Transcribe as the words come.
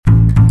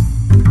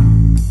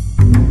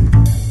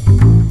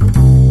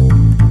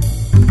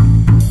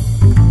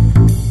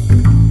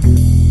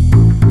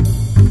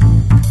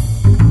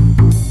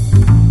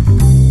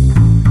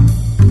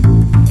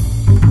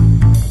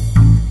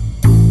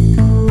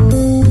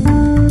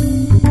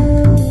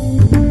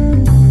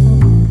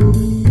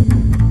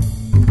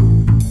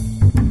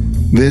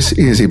This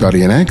is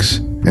Ibarian X,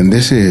 and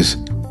this is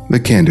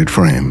The Candid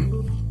Frame.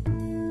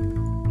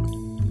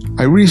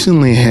 I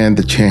recently had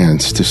the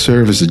chance to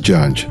serve as a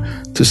judge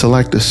to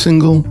select a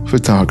single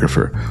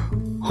photographer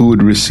who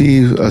would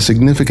receive a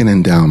significant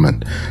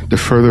endowment to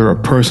further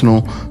a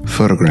personal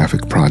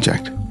photographic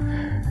project.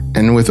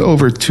 And with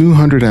over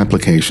 200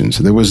 applications,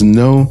 there was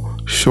no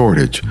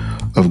shortage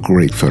of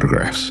great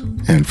photographs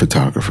and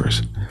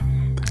photographers.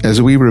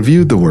 As we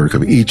reviewed the work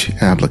of each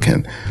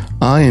applicant,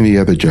 I and the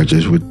other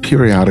judges would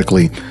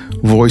periodically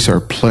voice our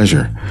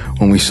pleasure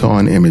when we saw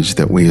an image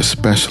that we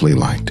especially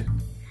liked.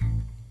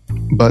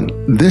 But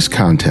this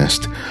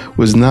contest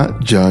was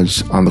not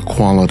judged on the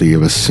quality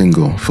of a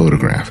single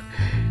photograph.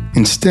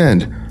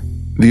 Instead,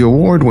 the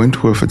award went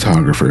to a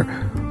photographer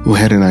who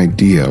had an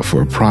idea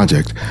for a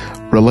project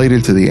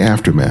related to the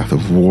aftermath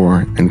of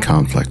war and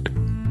conflict.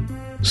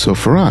 So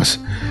for us,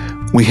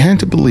 we had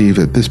to believe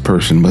that this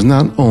person was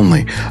not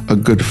only a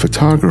good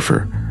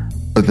photographer,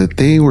 but that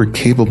they were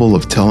capable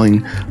of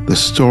telling the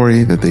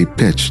story that they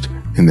pitched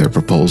in their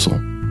proposal.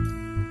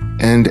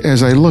 And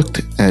as I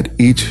looked at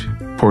each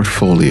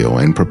portfolio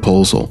and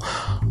proposal,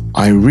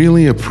 I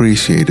really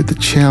appreciated the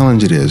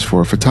challenge it is for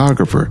a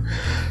photographer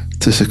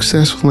to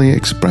successfully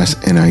express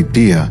an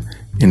idea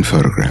in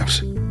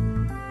photographs.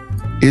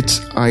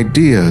 It's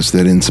ideas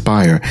that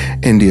inspire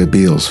Endia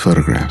Beal's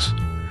photographs.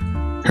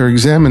 Her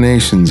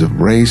examinations of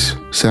race,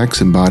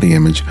 sex, and body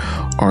image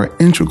are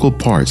integral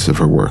parts of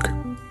her work.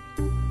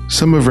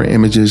 Some of her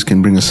images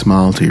can bring a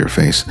smile to your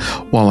face,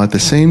 while at the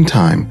same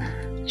time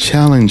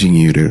challenging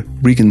you to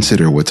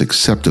reconsider what's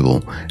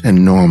acceptable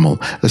and normal,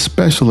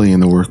 especially in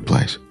the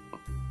workplace.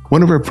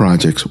 One of her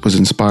projects was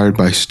inspired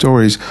by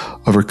stories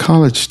of her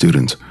college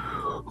students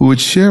who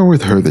would share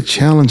with her the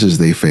challenges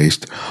they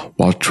faced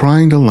while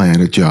trying to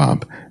land a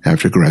job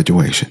after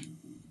graduation.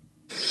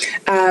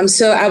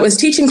 So I was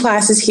teaching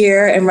classes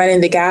here and running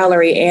the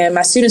gallery, and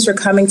my students were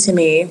coming to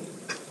me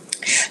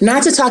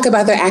not to talk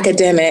about their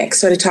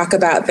academics or to talk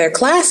about their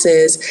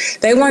classes.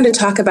 They wanted to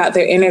talk about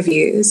their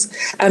interviews.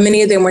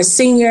 Many of them were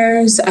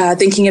seniors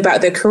thinking about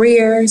their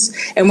careers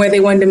and where they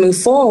wanted to move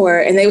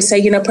forward. And they would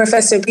say,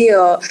 Professor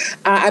Beal,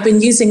 I've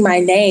been using my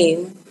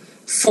name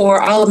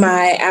for all of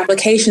my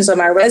applications on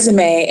my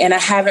resume, and I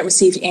haven't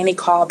received any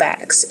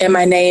callbacks. And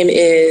my name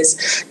is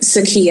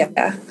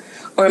Sakia,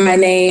 or my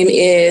name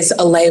is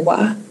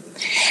Alewa.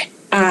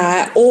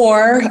 I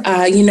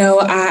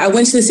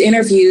went to this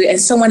interview and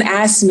someone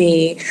asked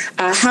me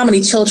how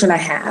many children I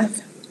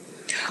have.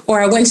 Or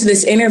I went to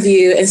this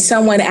interview and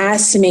someone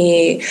asked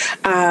me,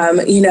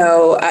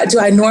 do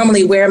I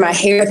normally wear my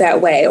hair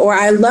that way? Or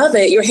I love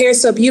it. Your hair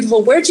is so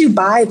beautiful. Where'd you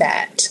buy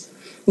that?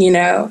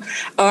 Or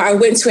I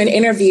went to an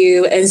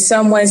interview and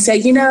someone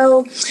said,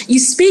 you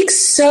speak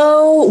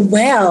so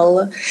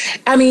well.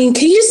 I mean,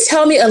 can you just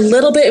tell me a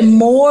little bit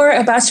more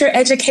about your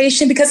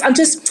education? Because I'm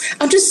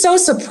just so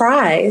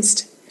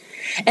surprised.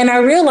 And I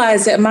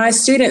realized that my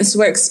students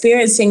were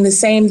experiencing the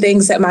same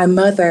things that my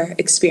mother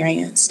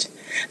experienced,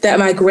 that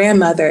my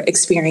grandmother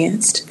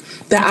experienced,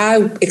 that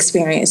I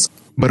experienced.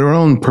 But her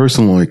own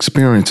personal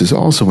experiences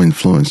also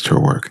influenced her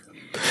work.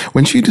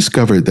 When she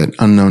discovered that,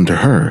 unknown to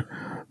her,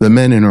 the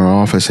men in her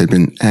office had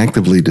been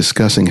actively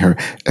discussing her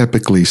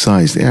epically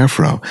sized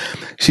afro,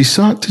 she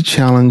sought to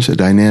challenge a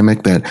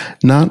dynamic that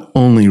not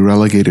only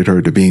relegated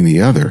her to being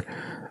the other,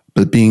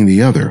 but being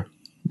the other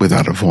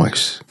without a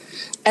voice.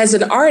 As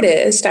an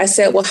artist, I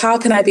said, well, how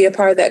can I be a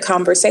part of that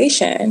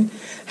conversation?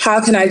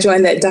 How can I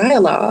join that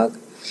dialogue?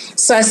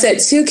 So I set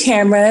 2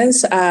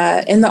 cameras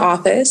in the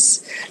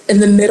office, in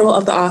the middle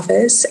of the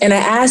office, and I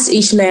asked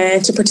each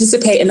man to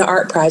participate in the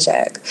art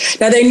project.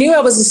 Now, they knew I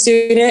was a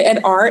student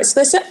at art, so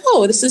they said,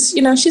 oh, this is,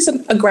 she's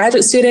a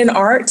graduate student in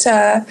art.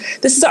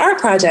 This is an art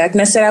project.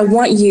 And I said, I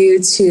want you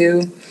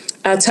to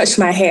touch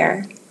my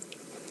hair.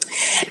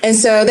 And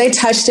so they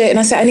touched it, and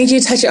I said, I need you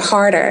to touch it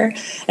harder.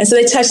 And so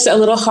they touched it a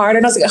little harder,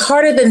 and I was like,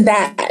 harder than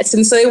that.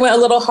 And so they went a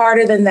little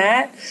harder than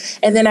that.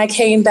 And then I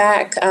came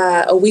back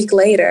a week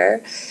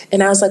later,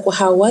 and I was like, well,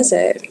 how was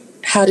it?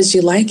 How did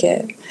you like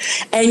it?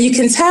 And you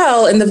can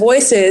tell in the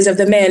voices of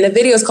the men, the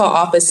video is called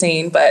Office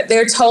Scene, but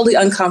they're totally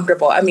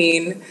uncomfortable. I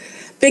mean,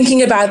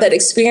 thinking about that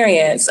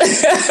experience.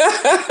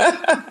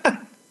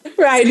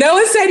 Right. No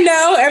one said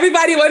no.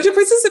 Everybody wanted to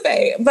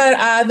participate.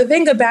 But the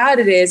thing about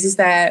it is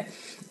that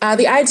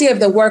the idea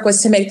of the work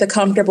was to make the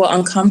comfortable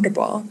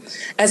uncomfortable.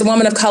 As a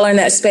woman of color in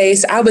that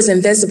space, I was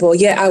invisible,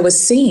 yet I was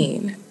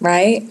seen,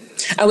 right?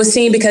 I was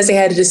seen because they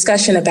had a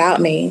discussion about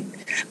me,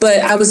 but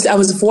I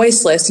was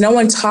voiceless. No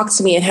one talked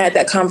to me and had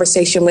that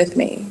conversation with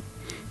me.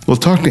 We'll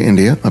talk to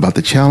Endia about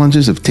the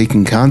challenges of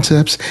taking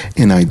concepts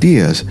and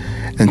ideas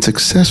and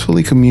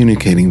successfully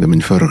communicating them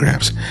in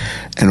photographs,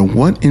 and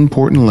what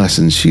important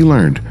lessons she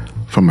learned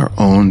from her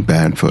own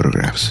bad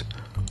photographs.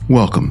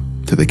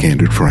 Welcome to The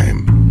Candid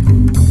Frame.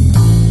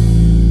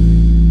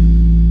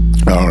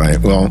 All right.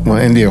 Well,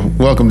 Endia,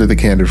 welcome to The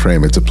Candid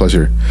Frame. It's a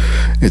pleasure.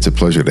 It's a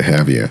pleasure to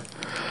have you.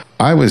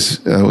 I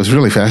was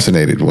really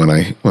fascinated when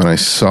I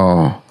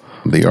saw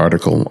the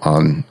article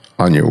on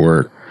your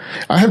work.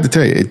 I have to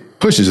tell you,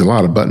 pushes a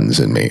lot of buttons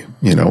in me,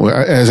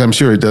 as I'm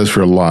sure it does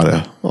for a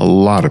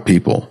lot of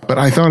people. But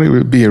I thought it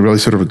would be a really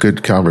sort of a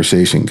good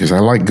conversation because I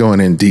like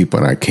going in deep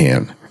when I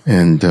can.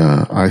 And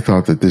I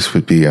thought that this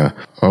would be a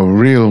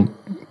real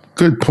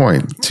good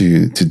point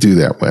to do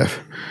that with.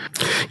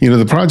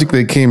 The project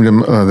that came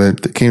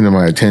to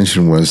my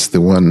attention was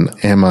the one,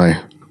 Am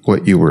I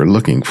What You Were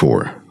Looking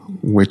For?,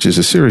 which is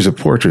a series of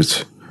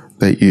portraits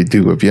that you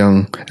do of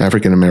young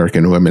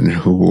African-American women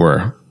who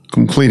are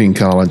completing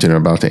college and are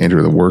about to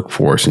enter the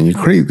workforce. And you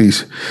create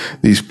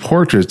these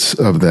portraits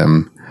of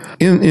them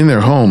in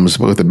their homes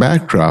with a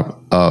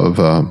backdrop of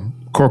a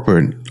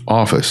corporate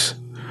office.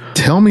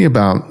 Tell me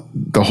about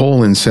the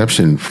whole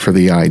inception for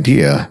the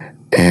idea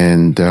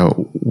and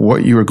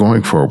what you were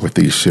going for with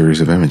these series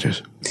of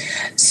images.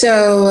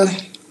 So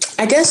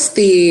I guess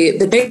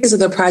the basis of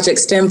the project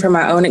stemmed from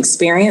my own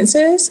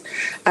experiences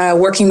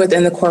working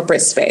within the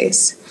corporate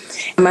space.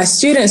 My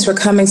students were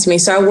coming to me.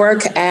 So I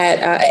work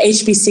at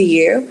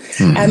HBCU.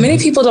 Mm-hmm. Many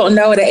people don't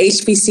know what a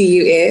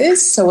HBCU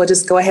is, so we'll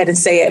just go ahead and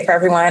say it for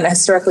everyone, a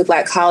historically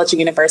Black college and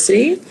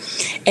university.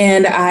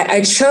 And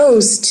I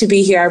chose to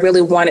be here. I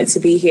really wanted to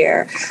be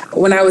here.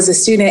 When I was a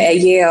student at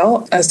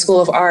Yale School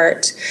of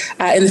Art,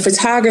 in the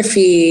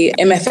photography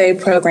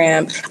MFA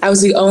program, I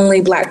was the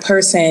only Black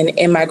person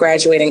in my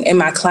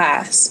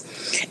class.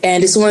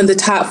 And it's one of the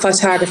top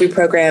photography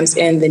programs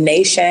in the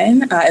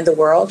nation, in the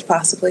world,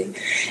 possibly.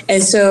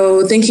 And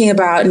so thinking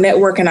about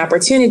networking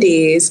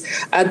opportunities,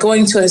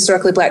 going to a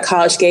historically Black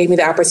college gave me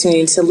the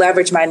opportunity to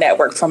leverage my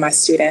network for my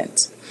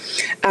students.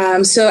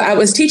 So I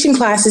was teaching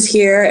classes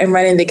here and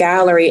running the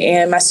gallery,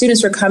 and my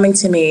students were coming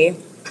to me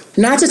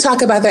not to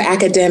talk about their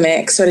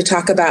academics or to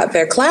talk about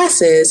their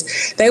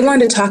classes. They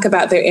wanted to talk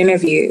about their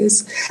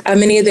interviews.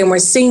 Many of them were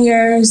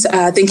seniors,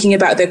 thinking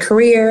about their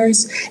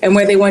careers and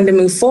where they wanted to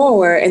move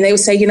forward. And they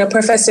would say,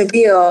 Professor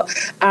Beal,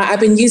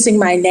 I've been using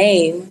my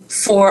name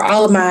for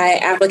all of my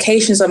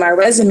applications on my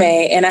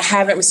resume, and I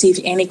haven't received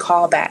any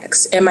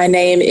callbacks. And my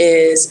name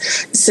is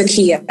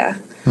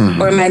Sakia,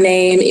 or my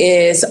name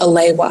is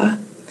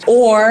Alewa.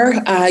 Or,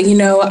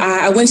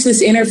 I went to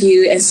this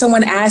interview and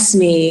someone asked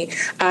me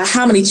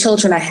how many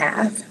children I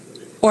have.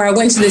 Or I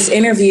went to this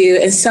interview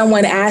and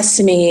someone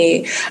asked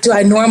me, do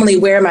I normally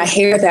wear my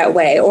hair that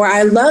way? Or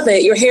I love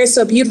it. Your hair is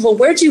so beautiful.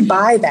 Where'd you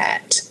buy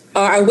that?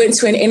 Or I went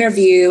to an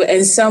interview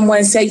and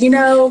someone said,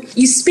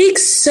 you speak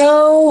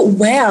so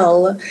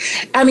well.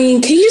 Can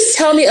you just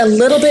tell me a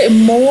little bit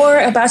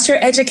more about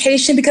your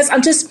education? Because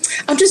I'm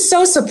just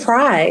so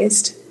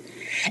surprised.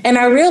 And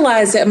I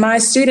realized that my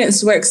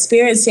students were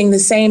experiencing the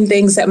same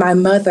things that my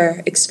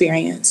mother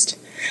experienced,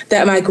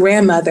 that my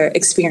grandmother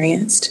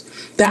experienced,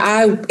 that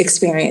I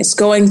experienced,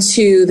 going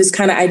to this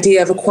kind of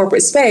idea of a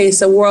corporate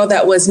space, a world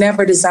that was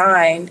never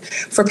designed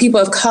for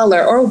people of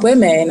color or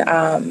women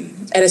at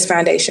its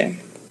foundation.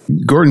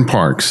 Gordon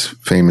Parks,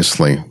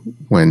 famously,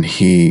 when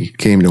he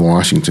came to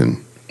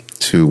Washington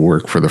to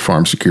work for the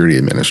Farm Security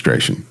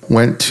Administration,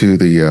 went to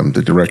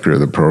the director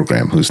of the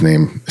program, whose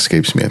name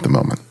escapes me at the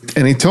moment.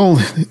 And he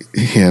told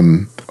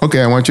him,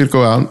 okay, I want you to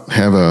go out,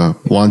 have a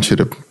lunch at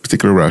a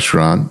particular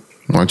restaurant.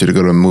 I want you to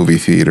go to a movie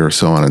theater,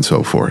 so on and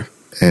so forth.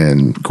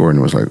 And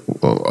Gordon was like,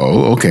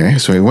 oh, okay.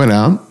 So he went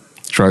out,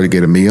 tried to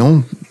get a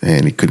meal,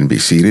 and he couldn't be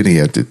seated. He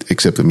had to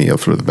accept the meal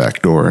through the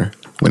back door.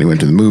 When he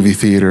went to the movie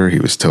theater, he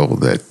was told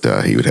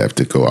that he would have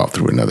to go out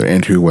through another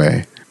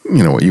entryway.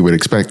 What you would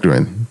expect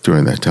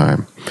during that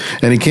time.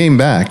 And he came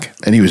back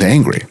and he was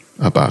angry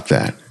about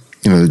that.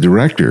 The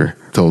director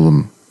told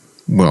him,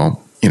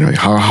 well,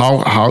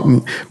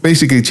 how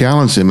basically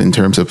challenged him in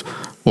terms of,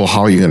 well,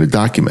 how are you going to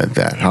document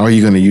that? How are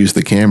you going to use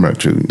the camera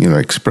to,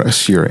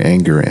 express your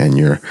anger and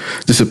your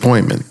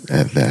disappointment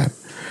at that?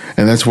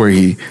 And that's where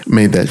he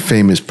made that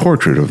famous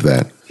portrait of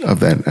that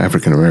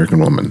African-American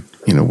woman,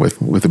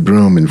 with a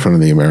broom in front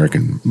of the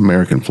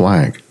American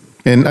flag.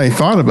 And I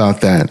thought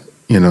about that,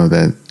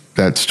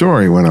 that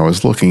story when I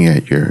was looking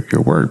at your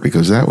work,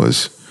 because that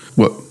was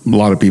what a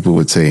lot of people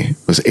would say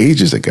was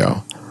ages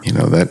ago.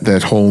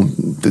 That whole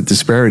the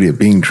disparity of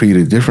being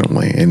treated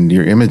differently, and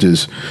your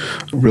images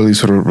really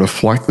sort of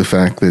reflect the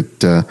fact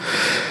that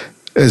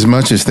as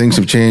much as things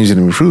have changed and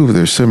improved,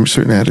 there's some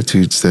certain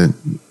attitudes that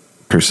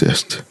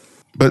persist.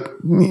 But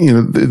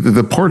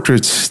the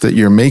portraits that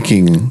you're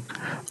making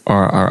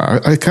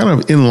are kind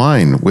of in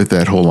line with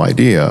that whole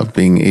idea of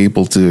being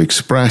able to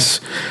express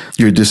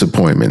your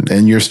disappointment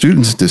and your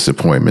students'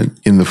 disappointment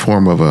in the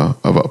form of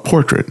a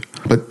portrait.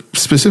 But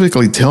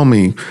specifically, tell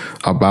me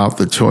about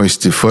the choice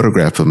to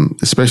photograph them,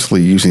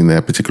 especially using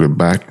that particular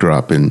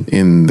backdrop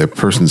in the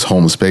person's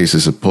home space,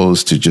 as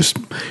opposed to just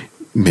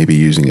maybe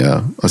using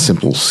a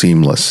simple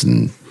seamless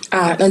and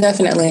No,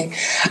 definitely.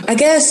 I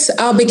guess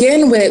I'll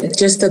begin with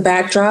just the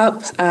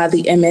backdrop,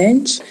 the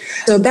image.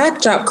 So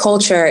backdrop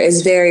culture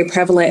is very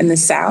prevalent in the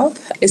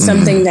South. It's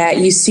something that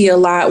you see a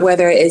lot,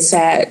 whether it's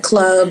at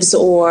clubs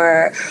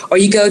or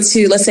you go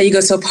to, let's say you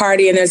go to a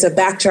party and there's a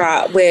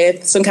backdrop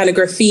with some kind of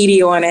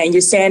graffiti on it and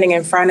you're standing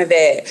in front of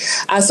it.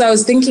 So I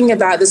was thinking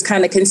about this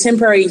kind of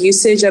contemporary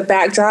usage of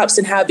backdrops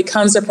and how it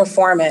becomes a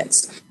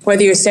performance.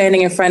 Whether you're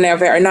standing in front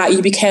of it or not,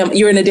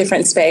 you're in a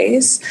different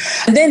space.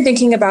 And then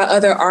thinking about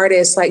other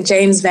artists like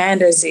James Van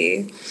Der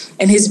Zee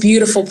and his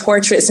beautiful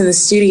portraits in the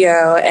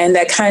studio, and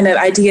that kind of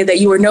idea that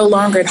you were no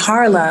longer in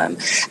Harlem.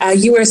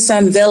 You were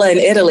some villa in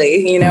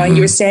Italy, and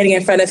you were standing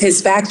in front of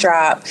his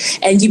backdrop,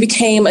 and you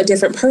became a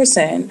different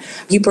person.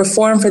 You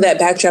performed for that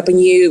backdrop, and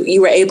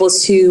you were able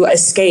to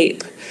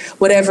escape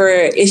whatever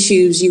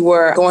issues you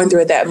were going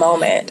through at that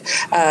moment.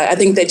 I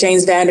think that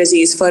James Van Der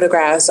Zee's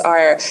photographs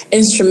are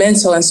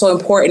instrumental and so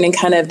important in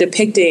kind of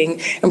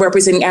depicting and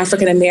representing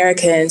African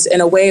Americans in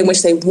a way in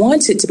which they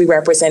wanted to be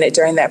represented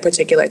during that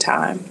particular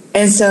time.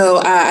 And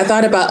so I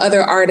thought about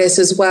other artists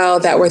as well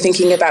that were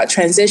thinking about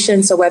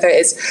transition. So whether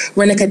it's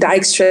Renika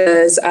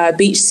Dijkstra's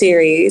Beach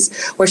series,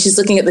 where she's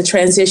looking at the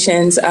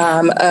transitions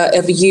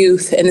of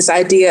youth and this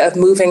idea of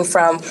moving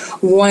from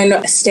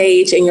one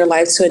stage in your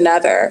life to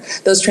another,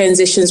 those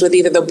transitions with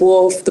either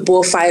the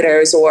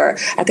bullfighters, or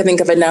I can think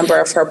of a number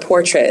of her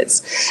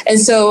portraits. And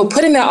so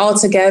putting that all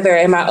together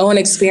in my own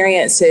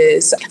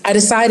experiences, I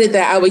decided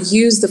that I would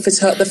use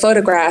the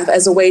photograph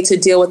as a way to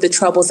deal with the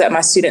troubles that my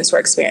students were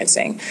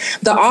experiencing.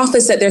 The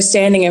office that they're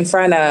standing in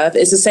front of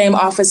is the same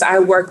office I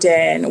worked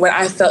in when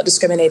I felt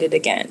discriminated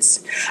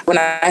against, when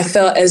I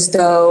felt as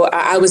though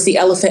I was the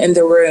elephant in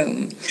the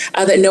room,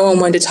 that no one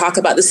wanted to talk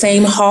about. The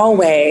same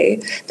hallway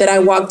that I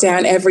walk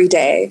down every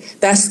day,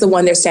 that's the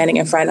one they're standing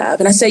in front of.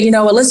 And I said, you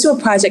know what, let's do a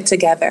project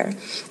together.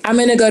 I'm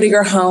going to go to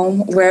your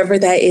home, wherever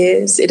that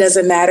is. It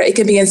doesn't matter. It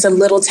could be in some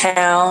little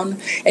town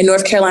in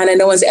North Carolina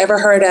no one's ever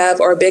heard of,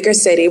 or a bigger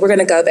city. We're going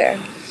to go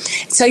there.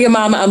 Tell your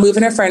mama I'm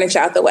moving her furniture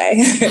out the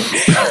way.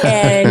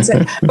 And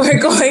we're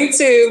going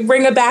to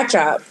bring a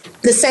backdrop.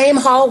 The same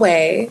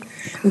hallway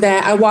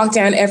that I walk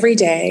down every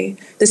day,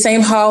 the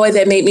same hallway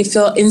that made me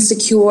feel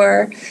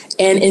insecure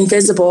and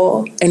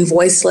invisible and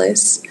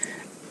voiceless,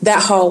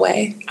 that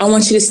hallway, I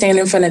want you to stand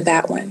in front of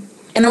that one.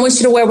 And I want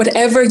you to wear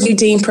whatever you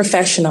deem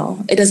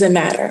professional. It doesn't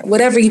matter.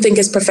 Whatever you think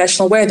is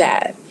professional, wear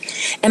that.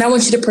 And I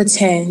want you to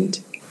pretend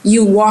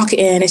you walk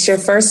in, it's your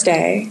first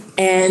day,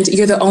 and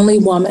you're the only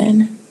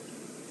woman,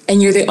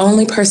 and you're the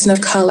only person of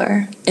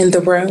color in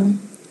the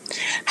room.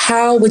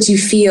 How would you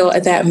feel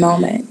at that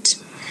moment?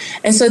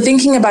 And so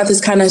thinking about this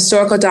kind of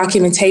historical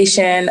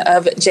documentation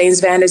of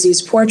James Van Der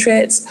Zee's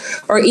portraits,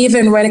 or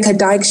even Renika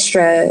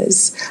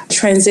Dijkstra's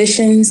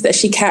transitions that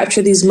she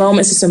captured, these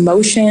moments, this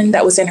emotion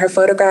that was in her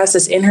photographs,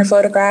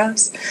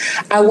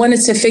 I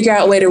wanted to figure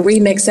out a way to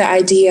remix that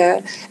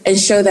idea and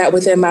show that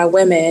within my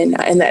women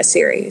in that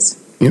series.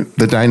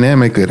 The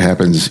dynamic that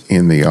happens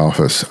in the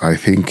office, I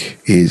think,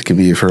 can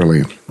be a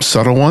fairly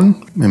subtle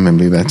one, and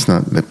maybe that's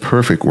not the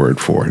perfect word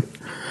for it.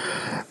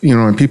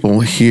 When people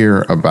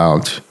hear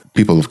about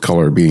people of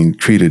color being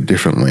treated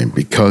differently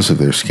because of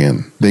their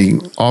skin, they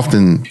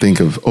often think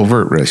of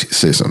overt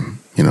racism,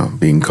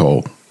 being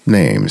called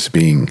names,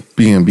 being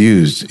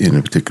abused in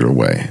a particular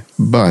way.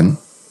 But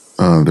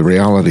the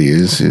reality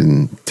is,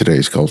 in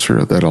today's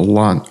culture, that a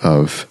lot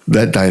of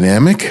that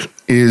dynamic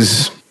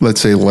is, let's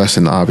say, less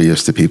than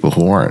obvious to people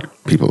who aren't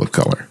people of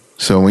color.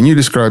 So when you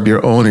describe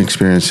your own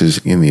experiences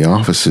in the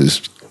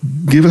offices,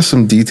 give us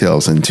some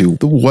details into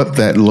what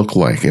that looked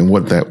like and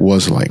what that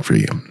was like for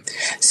you.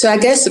 So I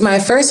guess my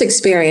first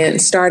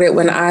experience started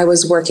when I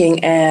was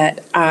working at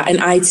an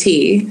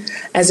IT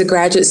as a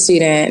graduate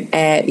student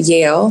at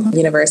Yale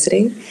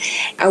University.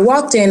 I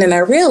walked in and I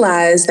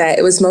realized that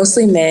it was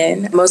mostly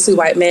men, mostly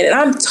white men. And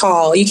I'm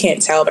tall. You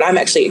can't tell, but I'm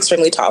actually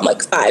extremely tall. I'm like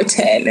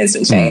 5'10" and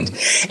some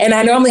change. And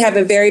I normally have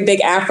a very big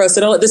afro,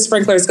 so don't let the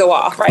sprinklers go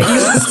off, right? You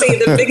will see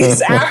the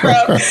biggest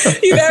afro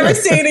you've ever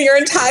seen in your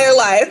entire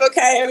life,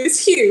 okay? I mean,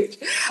 it's huge.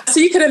 So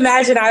you can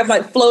imagine I'm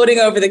like floating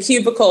over the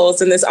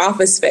cubicles in this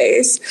office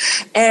space.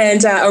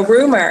 And a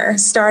rumor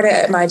started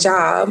at my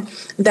job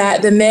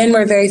that the men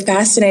were very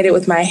fascinated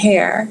with my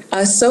hair,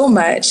 so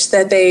much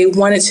that they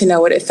wanted to know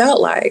what it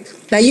felt like.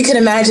 Now, you can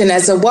imagine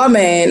as a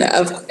woman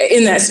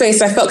in that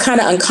space, I felt kind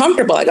of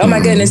uncomfortable. Like, oh, my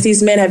goodness,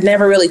 these men have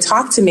never really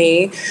talked to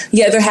me,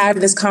 yet they're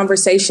having this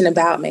conversation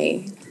about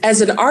me.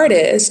 As an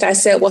artist, I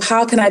said, well,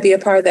 how can I be a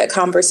part of that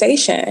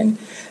conversation?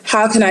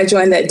 How can I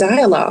join that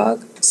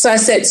dialogue? So I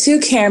set 2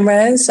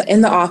 cameras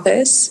in the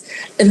office,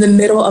 in the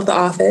middle of the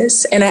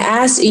office, and I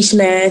asked each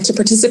man to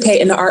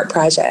participate in the art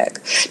project.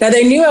 Now,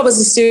 they knew I was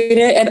a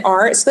student at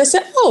art, so they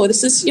said, oh,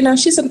 this is,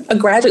 she's a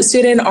graduate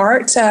student in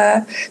art.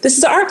 This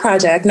is an art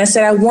project. And I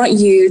said, I want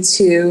you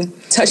to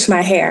touch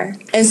my hair.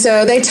 And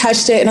so they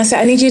touched it, and I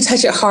said, I need you to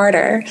touch it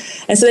harder.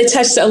 And so they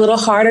touched it a little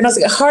harder, and I was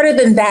like, harder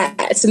than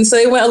that. And so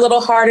they went a little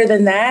harder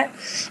than that.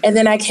 And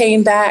then I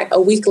came back a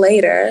week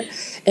later,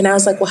 and I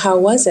was like, well, how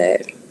was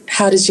it?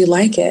 How did you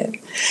like it?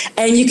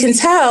 And you can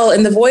tell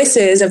in the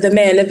voices of the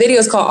men, the video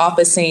is called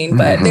Office Scene,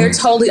 but they're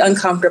totally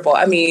uncomfortable.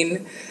 I mean,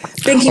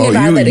 thinking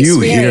about that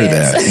experience. You hear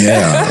that.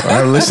 Yeah.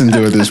 I listened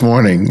to it this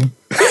morning.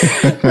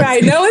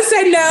 Right. No one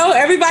said no.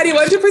 Everybody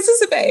wanted to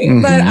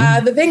participate.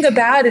 But the thing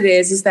about it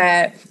is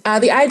that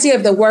the idea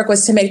of the work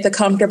was to make the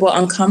comfortable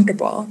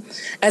uncomfortable.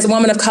 As a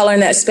woman of color in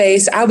that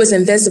space, I was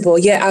invisible,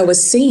 yet I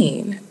was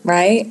seen,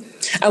 right?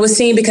 I was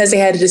seen because they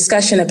had a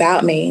discussion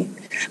about me.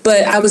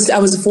 but I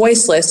was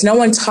voiceless. No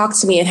one talked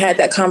to me and had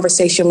that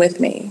conversation with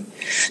me.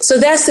 So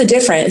that's the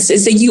difference,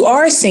 is that you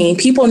are seen.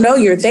 People know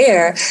you're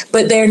there,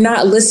 but they're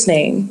not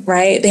listening,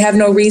 right? They have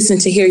no reason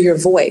to hear your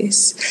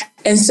voice.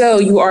 And so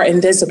you are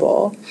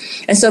invisible.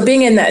 And so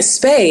being in that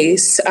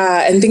space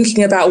and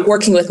thinking about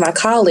working with my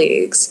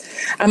colleagues,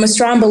 I'm a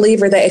strong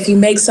believer that if you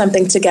make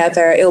something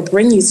together, it'll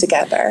bring you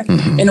together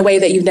in a way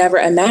that you've never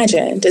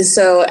imagined. And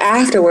so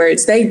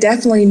afterwards, they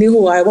definitely knew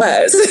who I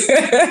was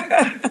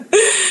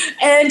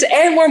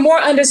and were more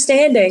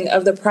understanding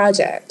of the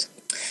project.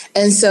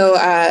 And so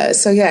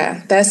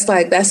yeah,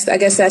 I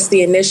guess that's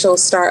the initial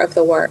start of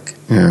the work.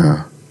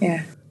 Yeah.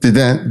 Yeah. Did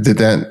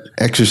that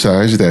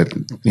exercise,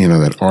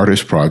 that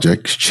artist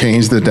project,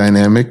 change the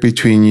dynamic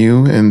between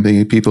you and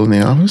the people in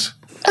the office?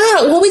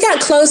 Oh, well, we got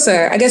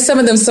closer. I guess some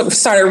of them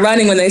started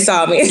running when they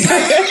saw me.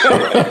 Like, oh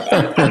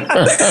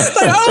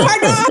my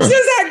gosh, there's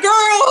that girl.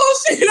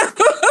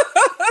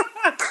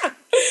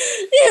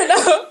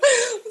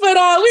 But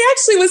we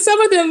actually, with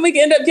some of them, we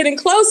ended up getting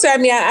closer. I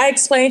mean, I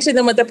explained to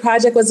them what the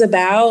project was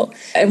about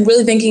and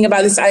really thinking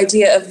about this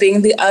idea of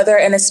being the other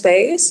in a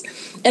space.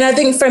 And I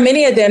think for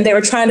many of them, they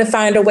were trying to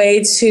find a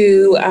way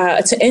to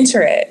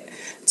enter it.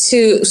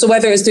 So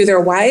whether it's through their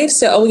wife,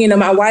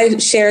 my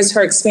wife shares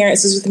her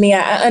experiences with me.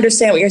 I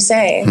understand what you're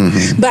saying.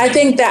 But I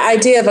think the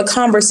idea of a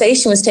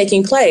conversation was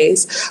taking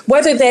place.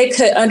 Whether they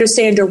could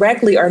understand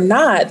directly or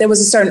not, there was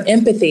a certain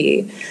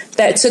empathy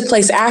that took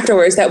place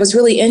afterwards that was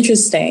really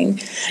interesting.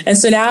 And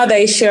so now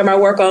they share my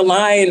work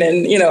online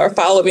and, or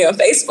follow me on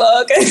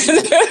Facebook.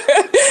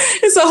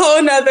 It's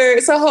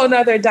a whole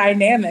nother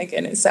dynamic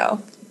in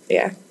itself.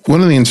 Yeah.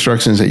 One of the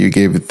instructions that you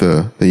gave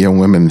the young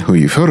women who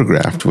you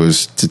photographed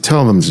was to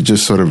tell them to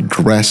just sort of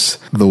dress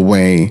the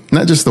way,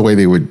 not just the way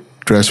they would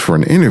dress for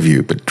an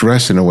interview, but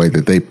dress in a way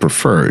that they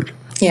preferred.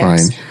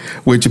 Yes. Right?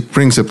 Which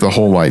brings up the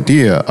whole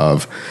idea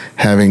of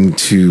having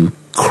to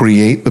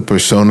create the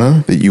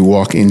persona that you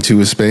walk into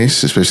a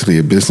space, especially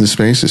a business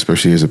space,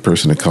 especially as a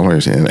person of color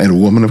and a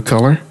woman of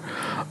color,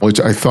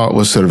 which I thought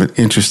was sort of an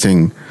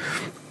interesting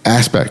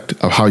aspect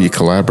of how you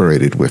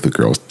collaborated with the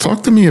girls.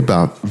 Talk to me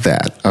about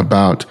that,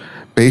 about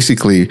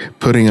basically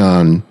putting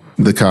on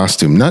the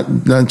costume, not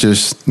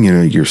just,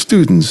 your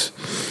students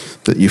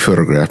that you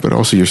photograph, but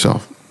also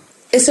yourself.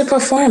 It's a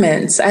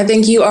performance. I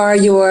think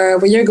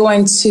when you're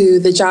going to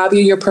the job,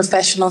 you're your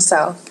professional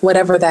self,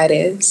 whatever that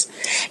is.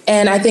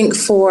 And I think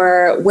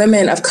for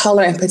women of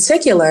color in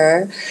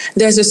particular,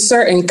 there's a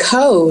certain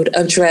code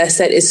of dress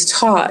that is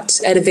taught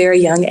at a very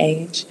young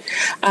age.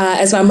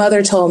 As my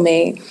mother told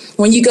me,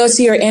 when you go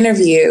to your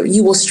interview,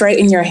 you will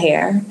straighten your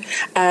hair.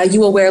 You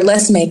will wear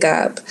less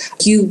makeup.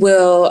 You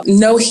will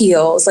no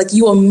heels. Like,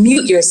 you will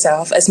mute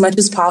yourself as much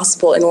as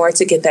possible in order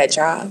to get that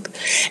job.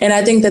 And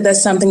I think that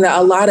that's something that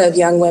a lot of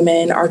young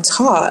women are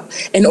taught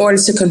in order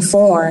to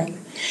conform.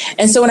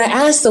 And so when I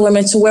asked the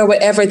women to wear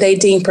whatever they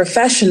deem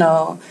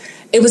professional,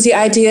 it was the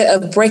idea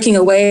of breaking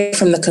away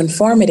from the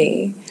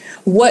conformity.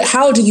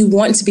 How do you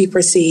want to be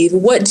perceived?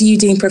 What do you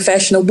deem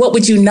professional? What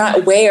would you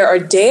not wear or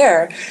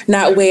dare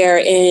not wear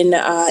in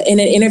an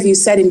interview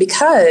setting?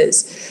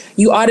 Because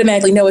you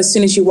automatically know as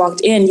soon as you walked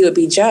in, you would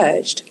be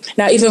judged.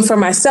 Now, even for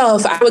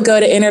myself, I would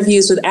go to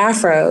interviews with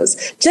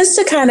afros just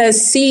to kind of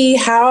see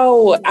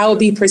how I would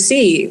be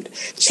perceived,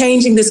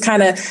 changing this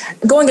kind of,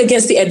 going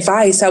against the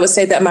advice I would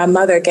say that my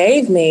mother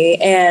gave me,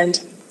 and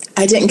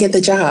I didn't get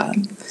the job.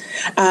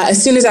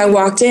 As soon as I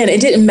walked in,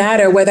 it didn't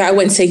matter whether I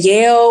went to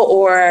Yale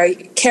or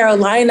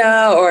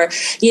Carolina or,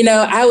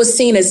 I was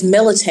seen as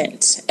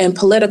militant and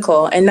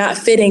political and not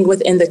fitting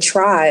within the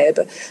tribe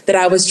that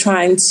I was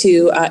trying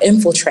to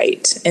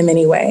infiltrate in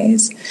many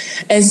ways.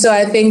 And so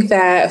I think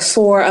that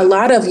for a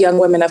lot of young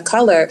women of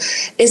color,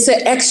 it's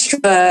an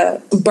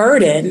extra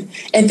burden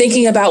in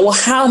thinking about, well,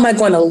 how am I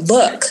going to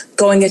look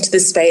going into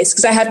this space?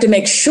 Because I have to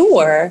make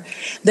sure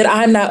that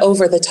I'm not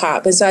over the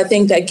top. And so I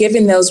think that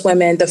giving those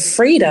women the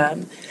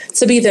freedom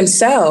to be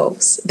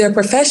themselves, their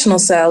professional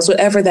selves,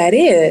 whatever that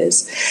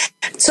is,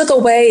 took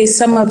away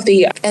some of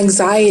the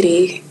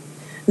anxiety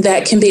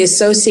that can be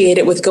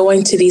associated with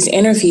going to these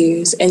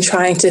interviews and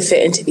trying to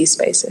fit into these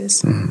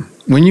spaces.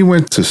 Mm-hmm. When you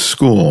went to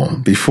school,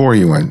 before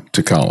you went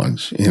to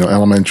college,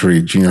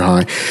 elementary, junior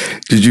high,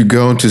 did you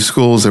go to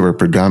schools that were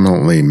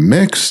predominantly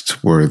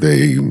mixed? Were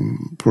they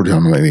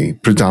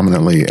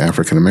predominantly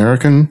African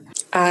American?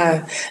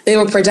 They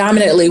were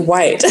predominantly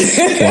white.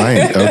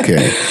 White,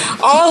 okay.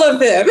 All of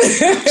them.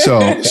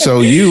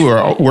 So you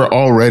were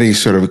already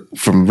sort of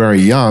from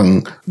very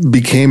young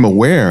became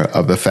aware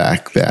of the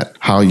fact that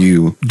how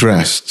you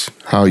dressed,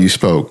 how you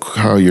spoke,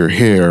 how your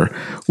hair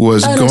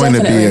was going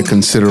to be a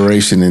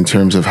consideration in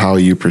terms of how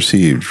you're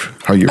perceived.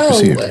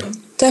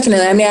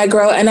 Definitely. I mean,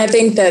 I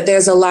think that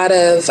there's a lot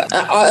of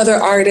other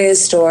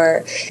artists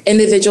or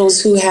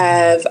individuals who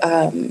have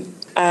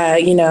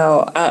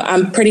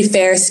I'm pretty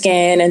fair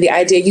skinned, and the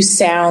idea you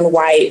sound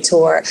white,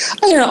 or,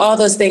 all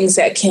those things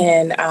that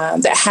can,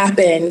 that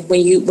happen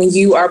when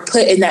you are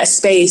put in that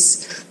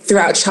space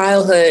throughout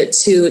childhood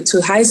to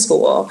high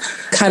school,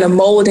 kind of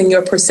molding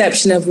your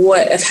perception of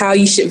how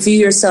you should view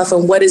yourself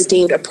and what is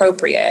deemed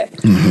appropriate.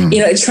 Mm-hmm.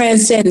 It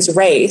transcends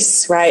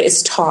race, right?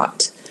 It's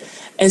taught.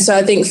 And so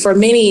I think for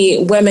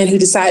many women who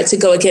decide to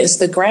go against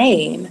the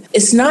grain,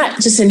 it's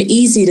not just an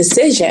easy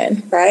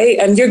decision, right?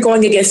 And you're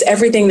going against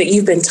everything that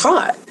you've been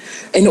taught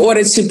in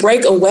order to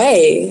break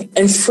away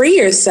and free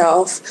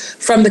yourself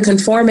from the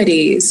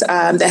conformities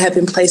that have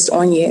been placed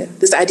on you.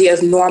 This idea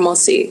of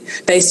normalcy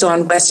based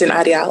on Western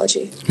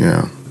ideology.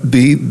 Yeah.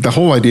 The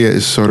whole idea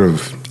is sort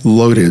of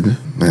loaded.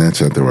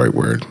 That's not the right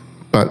word.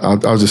 But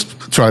I'll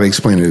just try to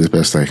explain it as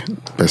best I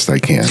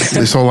can.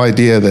 This whole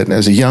idea that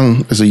as a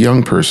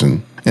young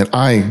person, and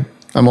I'm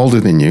older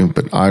than you,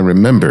 but I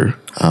remember.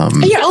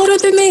 You're older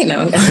than me,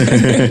 no.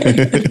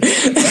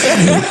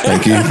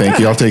 Thank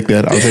you. I'll take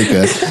that.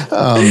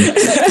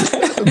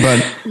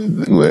 But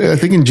I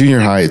think in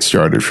junior high it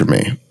started for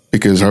me,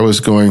 because I was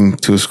going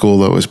to a school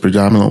that was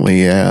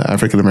predominantly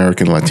African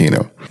American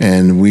Latino.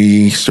 And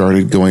we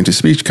started going to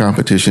speech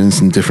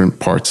competitions in different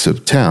parts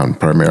of town,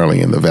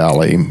 primarily in the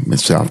Valley, in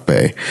South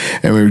Bay.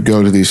 And we would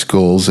go to these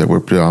schools that were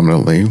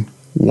predominantly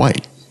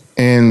white.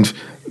 And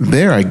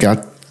there I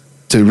got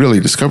to really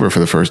discover for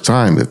the first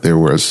time that there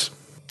was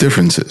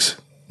differences,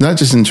 not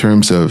just in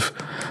terms of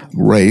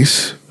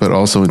race, but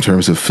also in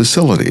terms of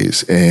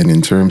facilities and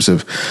in terms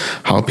of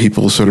how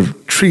people sort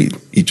of treat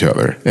each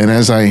other. And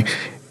as I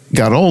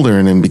got older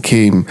and then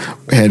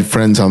had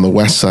friends on the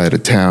west side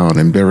of town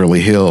in Beverly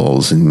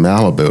Hills and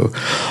Malibu,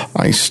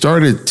 I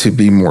started to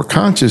be more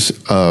conscious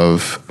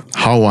of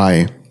how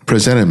I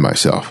presented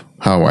myself,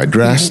 how I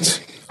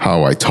dressed,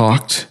 how I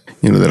talked.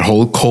 That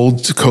whole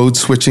code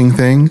switching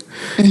thing,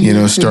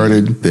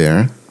 started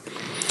there.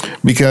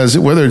 Because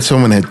whether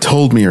someone had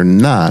told me or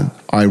not,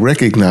 I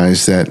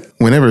recognized that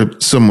whenever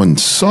someone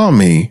saw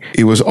me,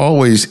 it was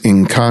always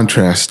in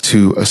contrast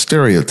to a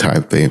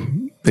stereotype they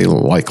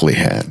likely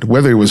had,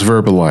 whether it was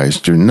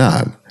verbalized or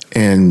not.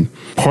 And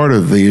part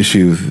of the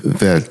issue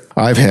that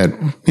I've had,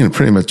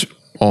 pretty much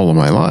all of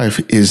my life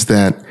is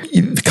that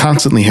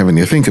constantly having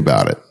to think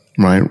about it,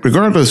 right?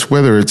 Regardless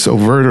whether it's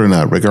overt or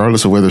not,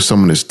 regardless of whether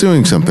someone is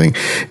doing something,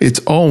 it's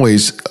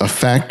always a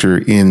factor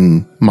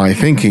in my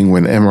thinking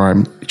whenever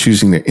I'm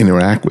choosing to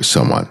interact with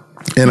someone.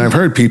 And I've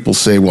heard people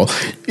say, well,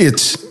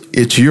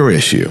 it's your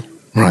issue,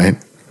 right?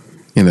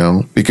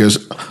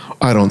 Because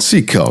I don't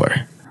see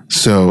color.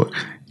 So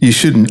you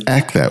shouldn't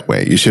act that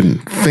way. You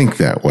shouldn't think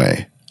that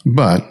way.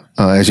 But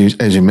as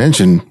you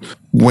mentioned,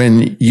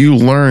 when you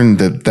learn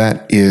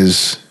that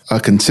is a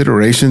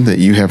consideration that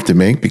you have to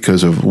make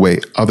because of the way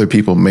other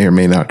people may or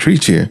may not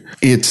treat you,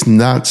 it's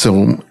not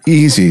so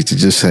easy to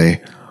just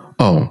say,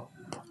 oh,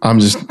 I'm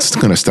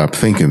just going to stop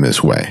thinking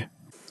this way.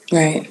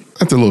 Right.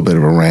 That's a little bit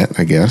of a rant,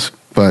 I guess.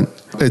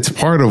 But it's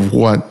part of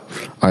what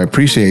I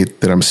appreciate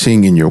that I'm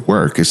seeing in your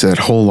work is that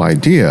whole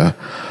idea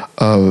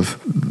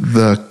of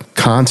the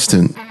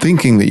constant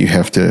thinking that you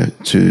have to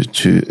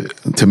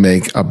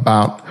make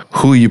about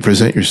who you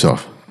present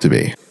yourself to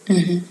be.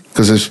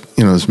 Because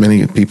there's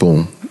many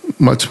people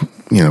much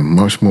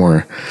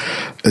more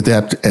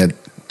adept at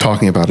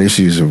talking about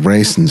issues of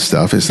race and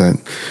stuff. Is that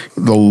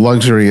the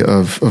luxury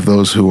of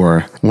those who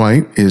are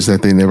white is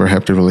that they never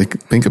have to really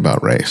think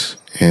about race.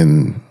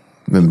 And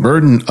the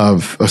burden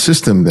of a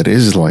system that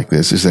is like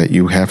this is that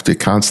you have to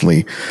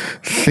constantly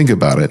think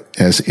about it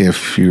as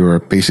if you're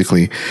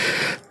basically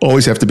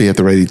always have to be at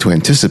the ready to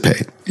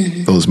anticipate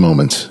those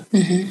moments.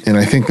 And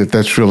I think that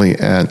that's really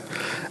at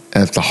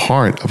the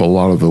heart of a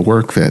lot of the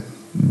work that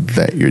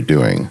you're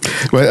doing.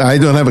 But I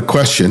don't have a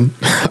question.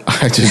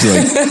 I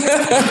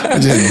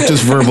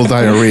just verbal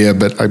diarrhea,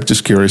 but I'm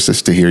just curious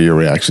as to hear your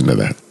reaction to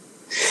that.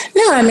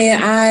 No, I mean,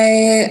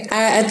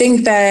 I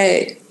think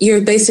that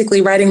you're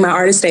basically writing my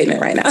artist statement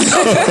right now.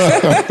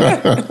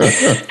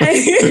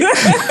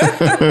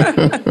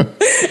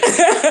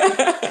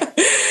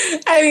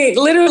 I mean,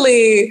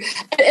 literally.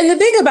 And the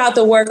thing about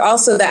the work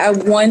also that I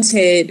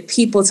wanted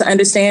people to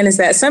understand is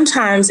that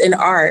sometimes in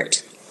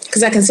art,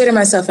 because I consider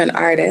myself an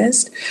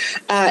artist,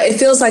 it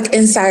feels like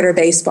insider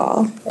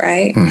baseball,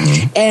 right?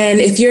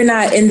 And if you're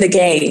not in the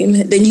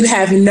game, then you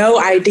have no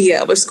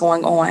idea what's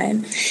going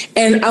on.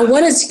 And I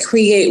wanted to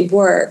create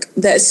work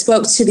that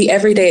spoke to the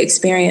everyday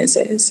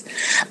experiences.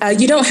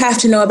 You don't have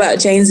to know about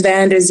James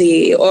Van Der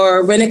Zee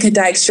or Renika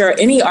Dijkstra or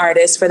any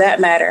artist for that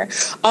matter.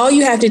 All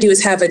you have to do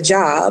is have a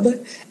job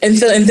and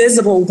feel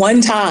invisible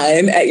one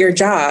time at your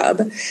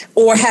job,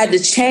 or had to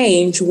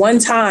change one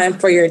time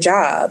for your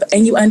job,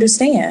 and you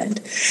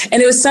understand.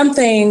 And it was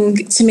something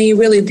to me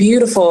really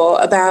beautiful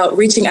about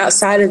reaching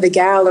outside of the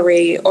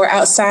gallery or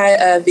outside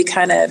of the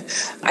kind of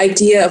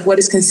idea of what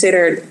is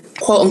considered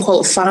quote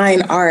unquote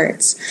fine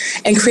arts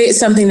and create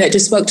something that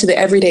just spoke to the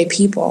everyday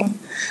people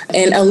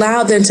and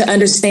allowed them to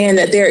understand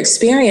that their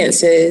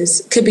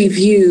experiences could be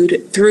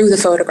viewed through the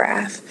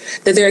photograph,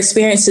 that their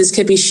experiences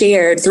could be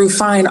shared through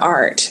fine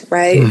art,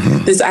 right?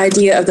 Mm-hmm. This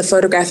idea of the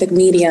photographic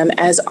medium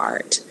as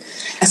art.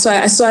 So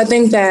I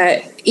think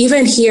that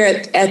even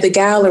here at the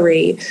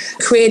gallery,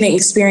 creating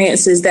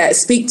experiences that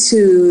speak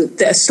to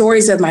the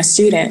stories of my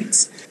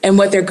students and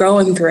what they're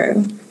going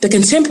through, the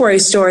contemporary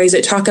stories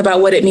that talk about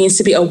what it means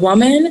to be a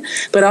woman,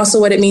 but also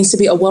what it means to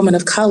be a woman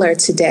of color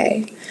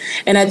today.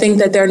 And I think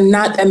that there are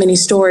not that many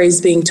stories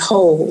being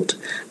told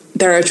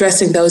that are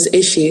addressing those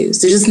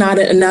issues. There's just not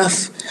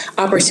enough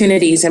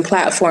opportunities and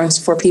platforms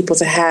for people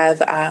to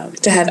have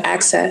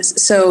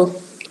access.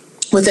 So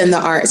within the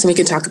arts, and we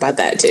can talk about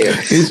that too.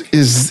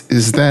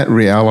 Is that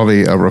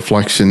reality a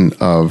reflection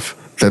of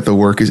that the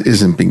work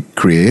isn't being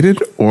created,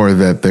 or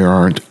that there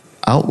aren't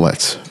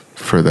outlets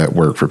for that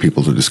work for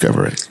people to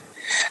discover it?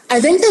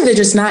 I think that they're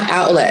just not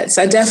outlets.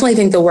 I definitely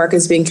think the work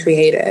is being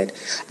created,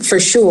 for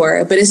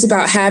sure, but it's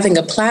about having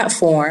a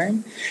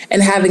platform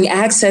and having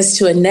access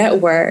to a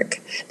network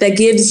that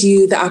gives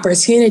you the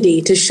opportunity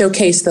to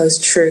showcase those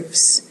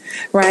truths.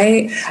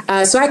 Right.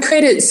 So I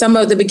created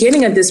the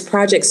beginning of this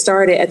project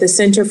started at the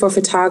Center for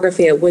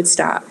Photography at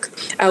Woodstock,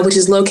 which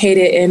is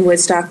located in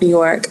Woodstock, New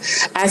York.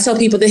 I tell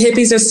people the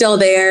hippies are still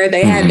there.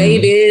 They had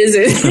babies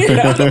and,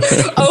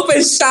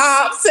 open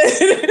shops.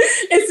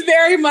 It's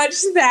very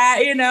much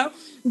that,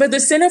 But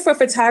the Center for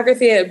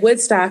Photography at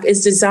Woodstock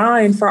is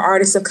designed for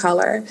artists of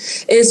color.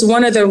 It's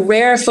one of the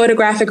rare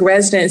photographic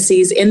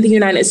residencies in the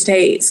United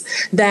States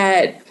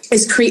that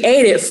is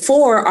created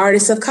for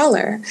artists of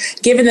color,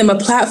 giving them a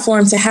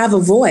platform to have a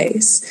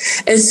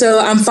voice. And so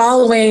I'm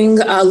following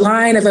a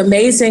line of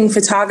amazing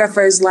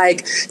photographers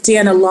like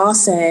Deanna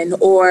Lawson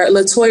or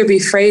LaToya B.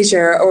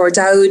 Frazier or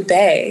Daoud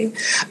Bey,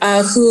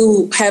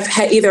 who have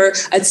either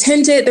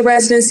attended the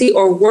residency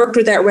or worked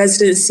with that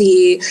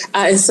residency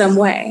in some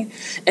way.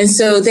 And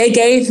so they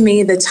gave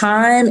me the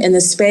time and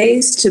the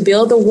space to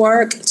build the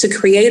work, to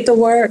create the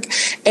work,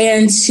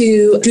 and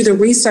to do the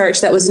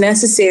research that was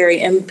necessary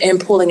in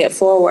pulling it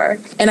forward.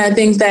 And I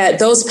think that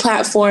those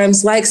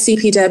platforms like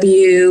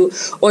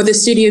CPW or the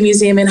Studio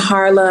Museum in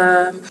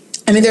Harlem,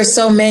 there's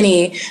so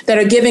many that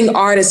are giving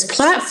artists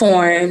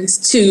platforms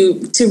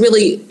to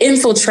really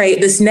infiltrate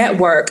this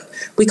network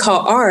we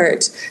call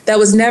art that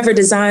was never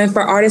designed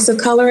for artists of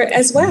color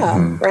as well,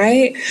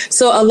 right?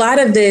 So a lot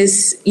of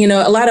this,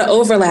 a lot of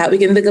overlap. We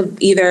can think of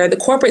either the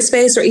corporate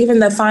space or even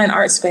the fine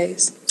art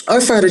space or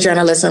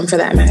photojournalism for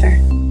that matter.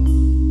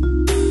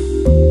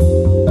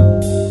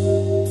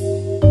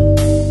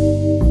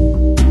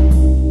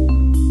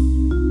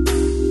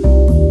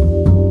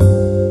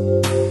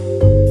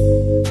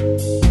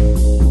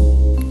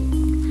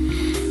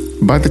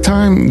 By the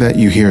time that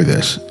you hear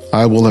this,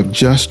 I will have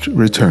just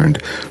returned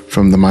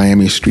from the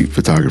Miami Street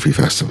Photography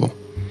Festival.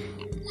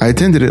 I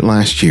attended it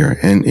last year,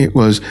 and it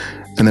was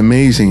an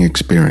amazing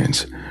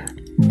experience,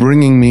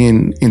 bringing me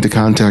into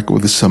contact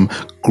with some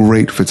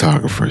great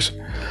photographers.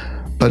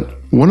 But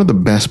one of the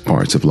best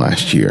parts of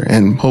last year,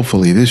 and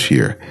hopefully this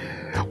year,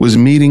 was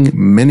meeting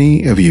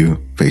many of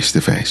you face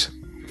to face.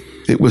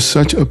 It was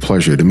such a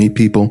pleasure to meet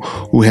people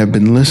who have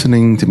been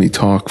listening to me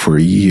talk for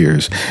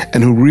years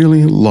and who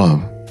really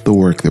love the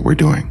work that we're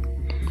doing.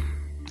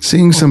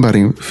 Seeing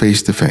somebody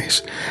face to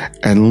face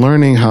and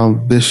learning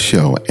how this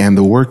show and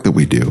the work that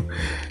we do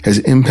has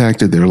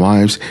impacted their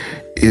lives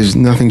is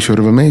nothing short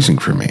of amazing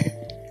for me.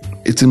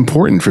 It's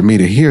important for me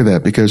to hear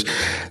that because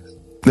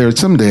there are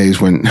some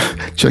days when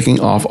checking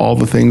off all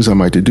the things on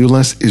my to-do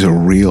list is a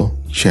real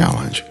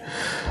challenge.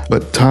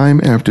 But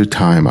time after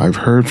time, I've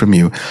heard from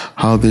you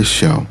how this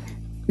show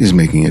is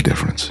making a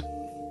difference.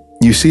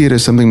 You see it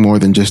as something more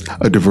than just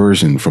a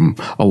diversion from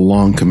a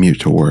long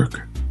commute to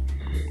work.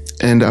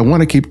 And I want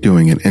to keep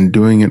doing it and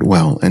doing it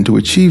well. And to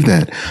achieve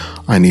that,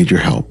 I need your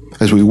help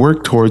as we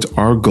work towards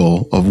our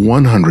goal of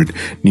 100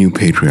 new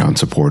Patreon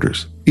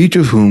supporters, each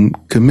of whom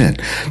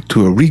commit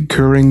to a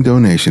recurring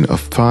donation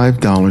of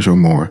 $5 or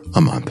more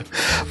a month.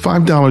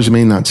 $5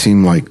 may not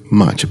seem like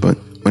much, but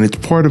when it's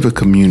part of a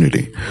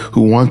community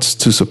who wants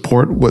to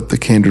support what the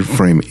Candid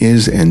Frame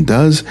is and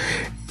does,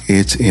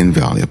 it's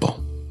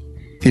invaluable.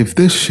 If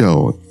this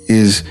show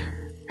is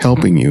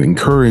helping you,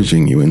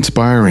 encouraging you,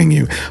 inspiring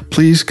you,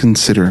 please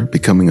consider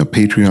becoming a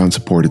Patreon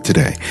supporter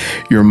today.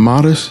 Your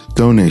modest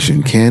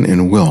donation can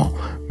and will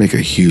make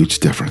a huge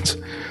difference.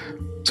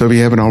 So if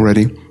you haven't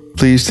already,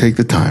 please take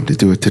the time to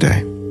do it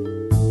today.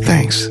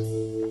 Thanks.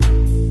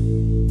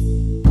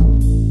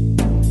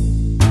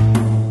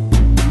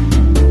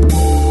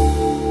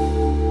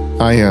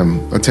 I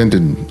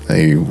attended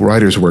a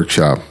writer's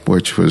workshop,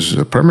 which was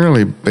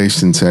primarily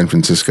based in San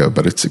Francisco,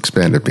 but it's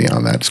expanded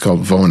beyond that. It's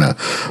called VONA,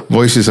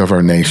 Voices of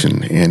Our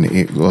Nation. And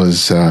it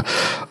was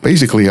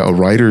basically a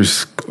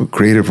writer's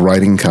creative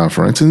writing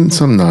conference and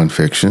some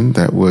nonfiction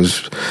that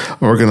was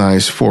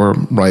organized for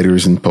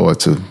writers and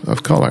poets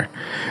of color.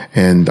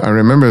 And I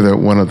remember that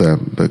one of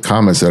the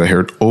comments that I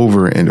heard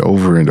over and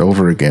over and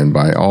over again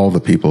by all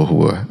the people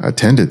who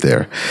attended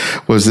there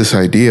was this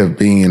idea of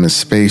being in a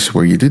space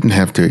where you didn't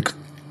have to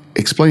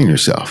explain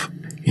yourself,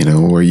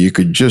 where you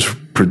could just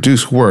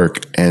produce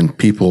work and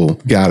people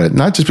got it,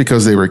 not just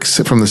because they were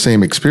from the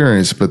same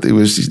experience, but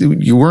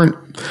you weren't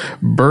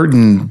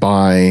burdened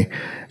by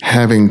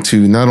having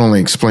to not only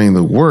explain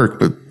the work,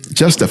 but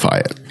justify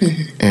it.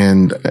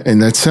 Mm-hmm.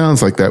 And that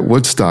sounds like that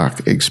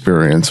Woodstock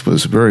experience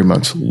was very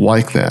much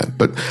like that.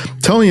 But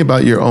tell me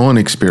about your own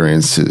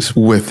experiences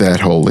with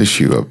that whole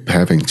issue of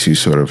having to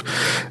sort of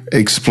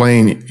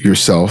explain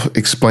yourself,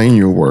 explain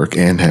your work,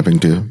 and having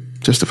to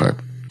justify it.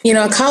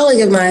 A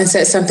colleague of mine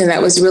said something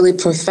that was really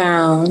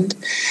profound.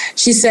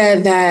 She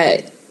said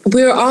that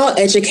we're all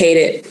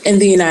educated in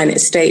the United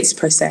States,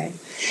 per se,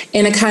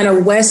 in a kind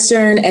of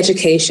Western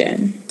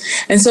education.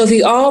 And so if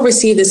we all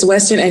receive this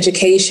Western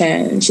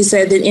education, she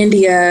said that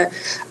India,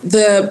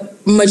 the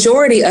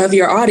majority of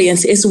your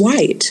audience is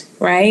white,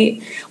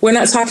 right? We're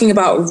not talking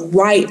about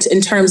white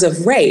in terms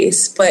of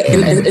race, but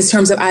in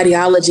terms of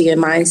ideology and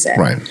mindset.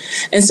 Right.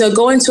 And so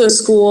going to a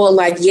school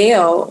like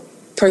Yale,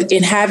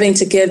 in having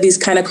to give these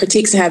kind of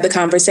critiques and have the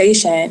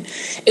conversation,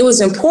 it was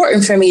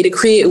important for me to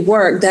create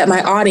work that my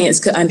audience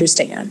could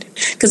understand.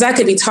 Because I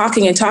could be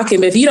talking,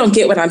 but if you don't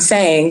get what I'm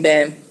saying,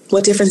 then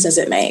what difference does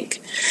it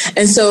make?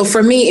 And so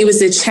for me, it was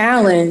the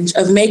challenge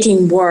of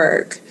making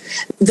work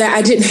that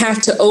I didn't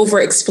have to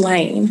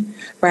over-explain,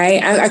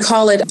 right? I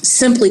call it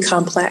simply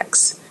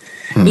complex.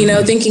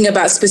 Thinking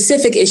about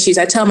specific issues.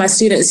 I tell my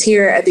students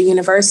here at the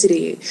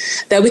university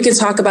that we can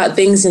talk about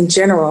things in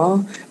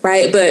general,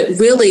 right? But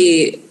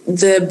really,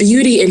 the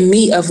beauty and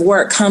meat of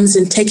work comes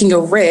in taking a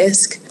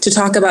risk to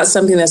talk about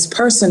something that's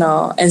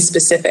personal and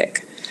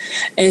specific.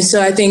 And so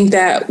I think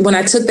that when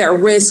I took that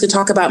risk to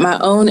talk about my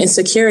own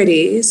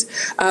insecurities,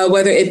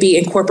 whether it be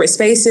in corporate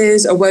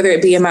spaces or whether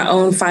it be in my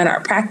own fine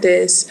art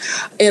practice,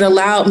 it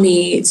allowed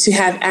me to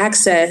have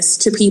access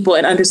to people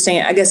and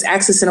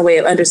access in a way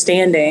of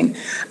understanding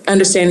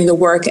the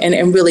work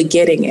and really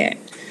getting it.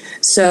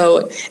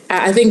 So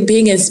I think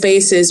being in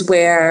spaces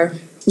where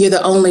you're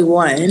the only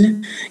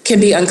one can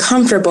be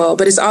uncomfortable,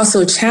 but it's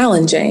also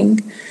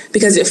challenging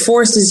because it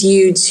forces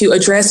you to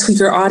address who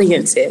your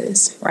audience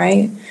is,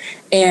 right?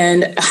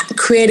 And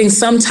creating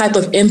some type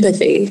of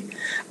empathy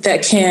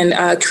that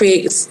can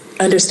create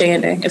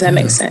understanding, if that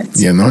makes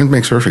sense. Yeah, no, it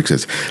makes perfect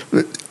sense.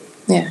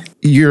 Yeah.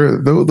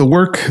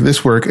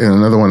 This work, and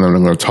another one that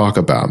I'm going to talk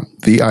about,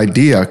 the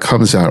idea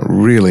comes out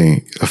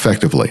really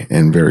effectively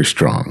and very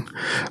strong.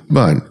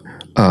 But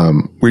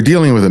we're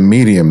dealing with a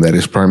medium that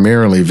is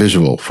primarily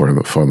visual for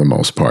the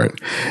most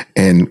part.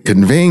 And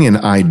conveying an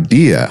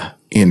idea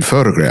in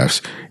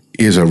photographs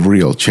is a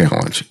real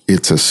challenge.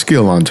 It's a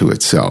skill unto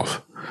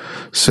itself.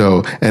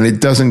 So, and it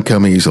doesn't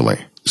come easily.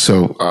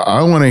 So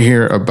I want to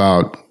hear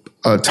about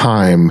a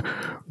time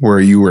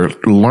where you were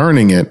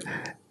learning it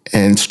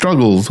and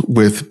struggled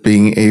with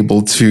being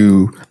able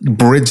to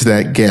bridge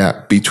that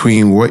gap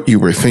between what you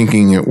were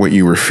thinking and what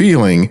you were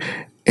feeling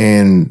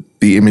and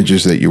the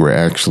images that you were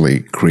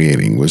actually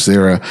creating. Was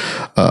there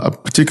a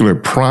particular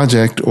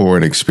project or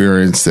an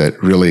experience that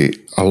really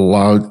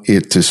allowed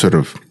it to sort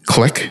of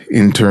click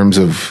in terms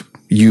of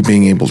you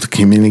being able to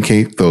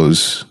communicate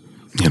those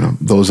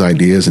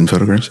ideas in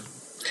photographs?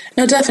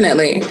 No,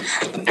 definitely.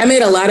 I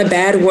made a lot of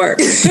bad work.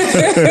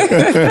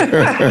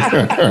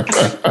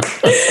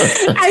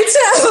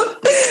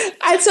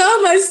 I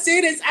tell my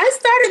students, I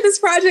started this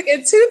project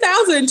in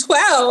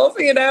 2012,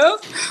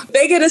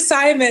 They get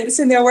assignments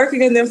and they're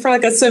working on them for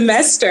like a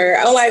semester.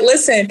 I'm like,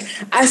 listen,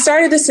 I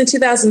started this in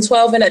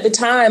 2012. And at the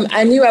time,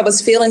 I knew I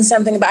was feeling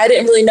something, but I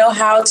didn't really know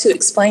how to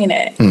explain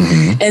it.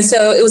 Mm-hmm. And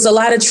so it was a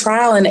lot of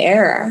trial and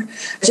error,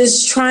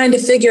 just trying to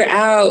figure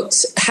out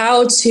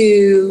how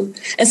to,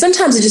 and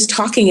sometimes it's just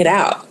talking it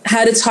out,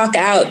 how to talk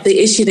out the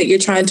issue that you're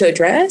trying to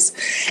address,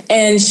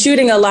 and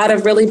shooting a lot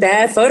of really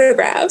bad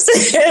photographs.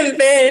 And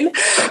then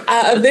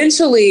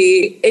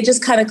eventually it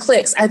just kind of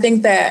clicks. I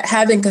think that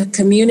having a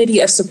community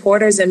of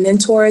supporters and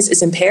mentors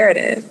is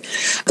imperative.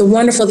 The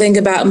wonderful thing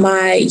about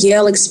my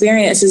Yale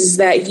experience is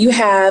that you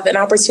have an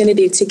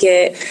opportunity to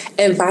get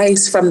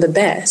advice from the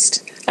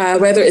best.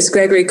 Whether it's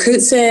Gregory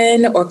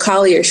Crutzen or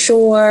Collier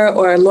Shore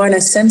or Lorna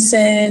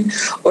Simpson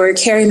or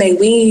Carrie Mae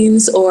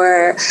Weems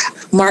or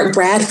Mark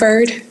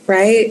Bradford,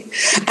 right?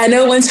 I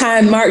know one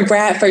time Mark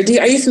Bradford,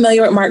 are you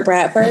familiar with Mark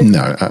Bradford?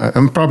 No,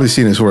 I'm probably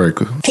seen his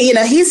work.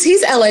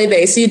 He's LA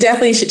based, so you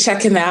definitely should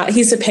check him out.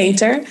 He's a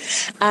painter.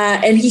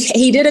 And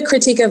he did a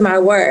critique of my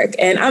work,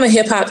 and I'm a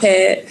hip hop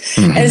head.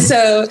 Mm-hmm. And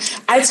so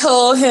I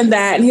told him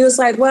that, and he was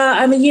like, well,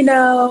 I mean,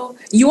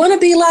 you want to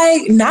be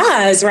like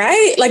Nas,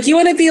 right? Like you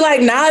want to be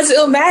like Nas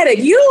Illmatic.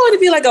 You don't want to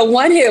be like a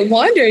one-hit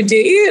wonder, do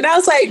you? And I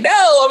was like,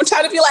 no, I'm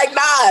trying to be like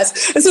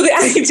Nas. And so the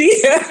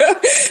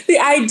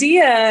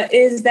idea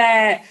is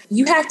that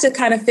you have to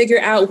kind of figure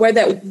out where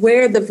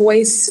your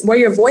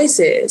voice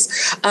is.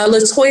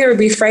 LaToya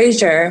B.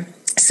 Frazier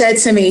said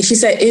to me, she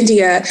said,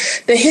 India,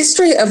 the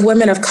history of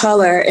women of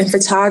color in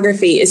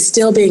photography is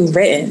still being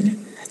written.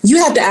 You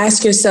have to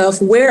ask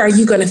yourself, where are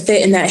you going to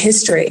fit in that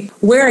history?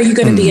 Where are you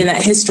going to be in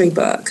that history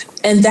book?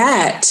 And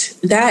that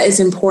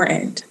is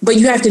important. But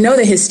you have to know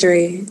the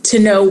history to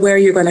know where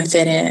you're going to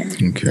fit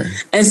in. Okay.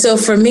 And so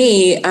for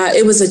me,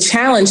 it was a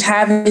challenge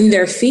having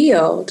their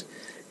field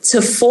to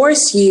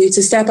force you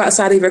to step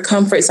outside of your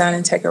comfort zone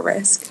and take a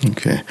risk.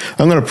 Okay.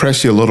 I'm going to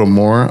press you a little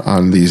more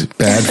on these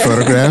bad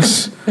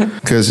photographs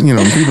because,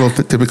 people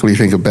typically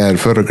think of bad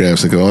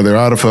photographs and go, oh, they're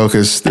out of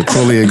focus, they're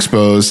fully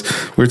exposed.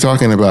 We're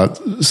talking about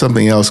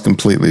something else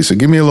completely. So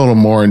give me a little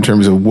more in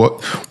terms of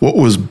what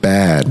was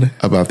bad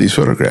about these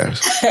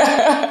photographs.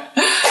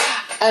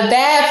 A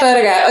bad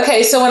photograph.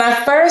 Okay, so when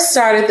I first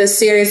started this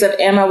series of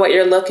Am I What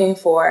You're Looking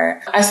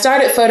For, I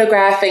started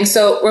photographing.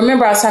 So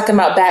remember I was talking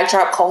about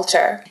backdrop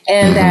culture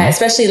and that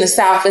especially in the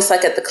South, it's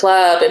like at the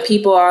club and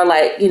people are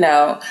like,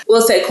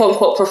 we'll say quote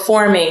unquote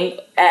performing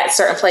at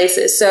certain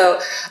places. So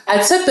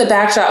I took the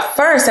backdrop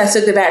first. I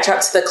took the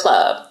backdrop to the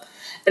club.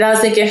 And I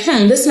was thinking,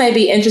 this may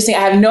be interesting.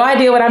 I have no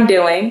idea what I'm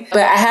doing,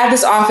 but I have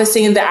this office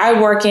scene that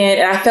I work in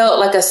and I felt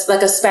like a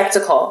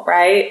spectacle,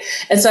 right?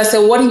 And so I said,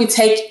 why don't you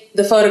take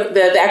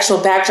the actual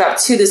backdrop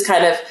to this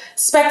kind of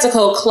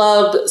spectacle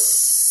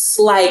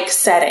club-like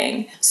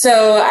setting?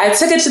 So I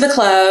took it to the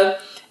club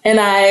and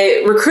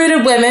I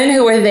recruited women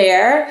who were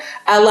there.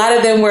 A lot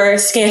of them were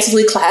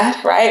scantily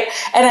clad, right?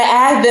 And I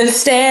had them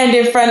stand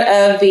in front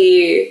of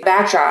the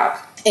backdrop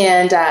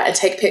and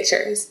take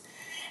pictures.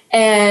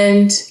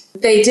 And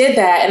they did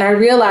that, and I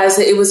realized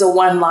that it was a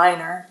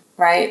one-liner,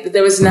 right? That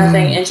there was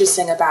nothing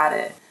interesting about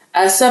it.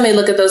 Some may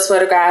look at those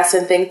photographs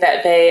and think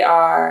that they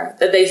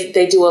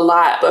do a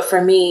lot, but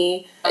for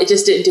me, it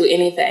just didn't do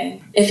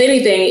anything. If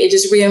anything, it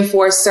just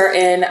reinforced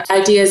certain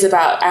ideas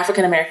about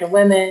African American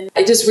women.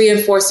 It just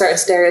reinforced certain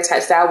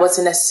stereotypes that I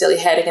wasn't necessarily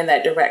heading in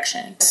that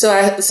direction. So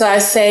I would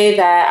say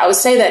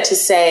that to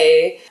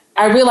say,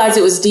 I realized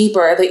it was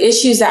deeper. The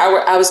issues that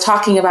I was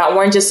talking about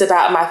weren't just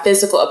about my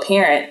physical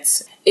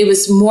appearance. It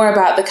was more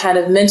about the kind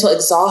of mental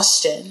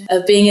exhaustion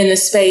of being in the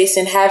space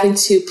and having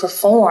to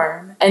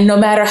perform. And no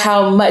matter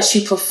how much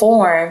you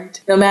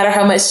performed, no matter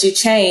how much you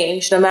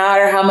changed, no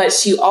matter how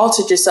much you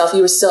altered yourself, you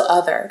were still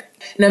othered.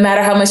 No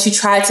matter how much you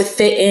tried to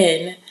fit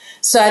in.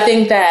 So I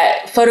think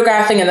that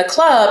photographing in the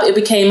club, it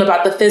became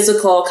about the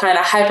physical kind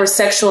of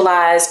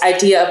hypersexualized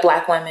idea of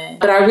Black women.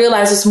 But I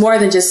realized it's more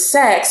than just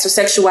sex or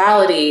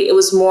sexuality. It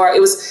was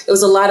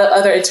a lot of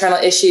other internal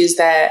issues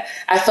that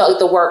I felt like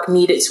the work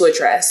needed to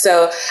address.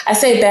 So I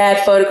say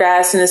bad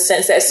photographs in the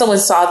sense that if someone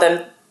saw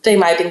them, they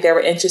might think they were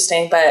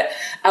interesting, but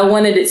I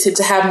wanted it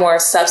to have more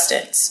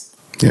substance.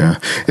 Yeah.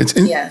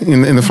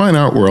 In the fine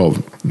art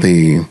world,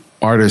 the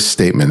artist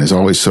statement is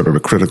always sort of a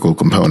critical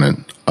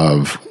component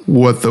of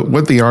what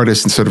the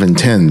artist sort of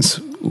intends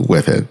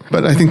with it.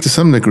 But I think to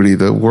some degree,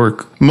 the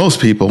work,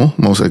 most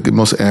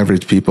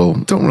average people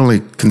don't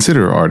really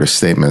consider artist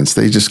statements.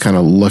 They just kind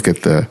of look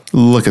at the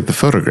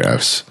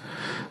photographs.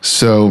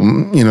 So,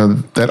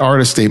 that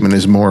artist statement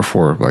is more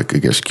for, like, I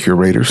guess,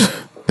 curators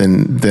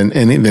than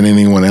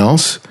anyone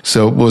else.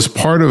 So was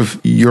part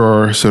of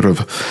your sort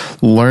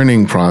of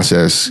learning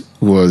process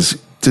was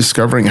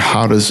discovering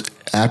how to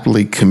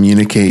aptly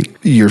communicate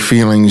your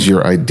feelings,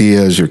 your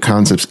ideas, your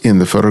concepts in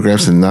the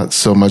photographs and not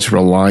so much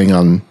relying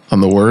on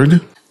the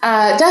word?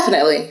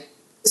 Definitely.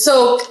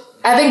 So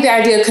I think the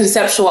idea of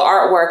conceptual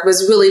artwork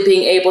was really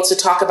being able to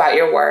talk about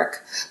your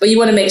work, but you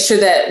want to make sure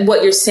that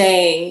what you're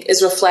saying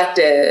is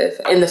reflective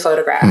in the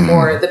photograph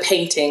or the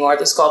painting or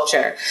the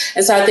sculpture.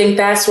 And so I think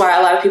that's why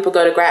a lot of people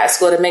go to grad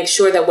school, to make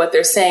sure that what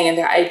they're saying and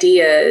their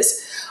ideas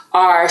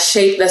are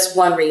shaped. That's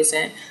one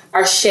reason.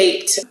 Are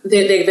shaped,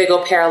 they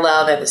go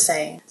parallel, they're the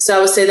same. So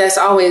I would say that's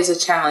always a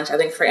challenge, I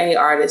think, for any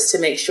artist to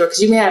make sure,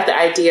 because you may have the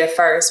idea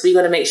first, but you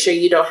got to make sure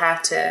you don't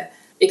have to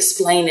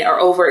explain it or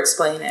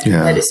over-explain it,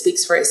 that it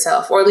speaks for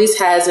itself, or at least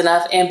has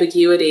enough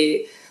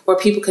ambiguity where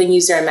people can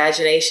use their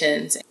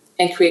imaginations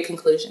and create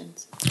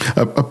conclusions.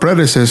 A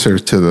predecessor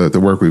to the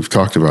work we've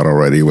talked about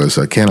already was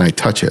Can I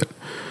Touch It?,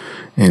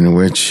 in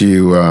which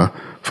you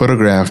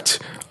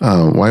photographed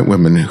white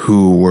women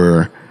who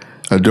were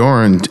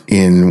adorned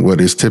in what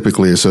is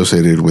typically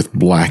associated with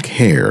black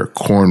hair,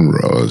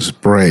 cornrows,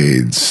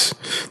 braids,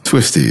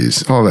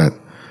 twisties, all that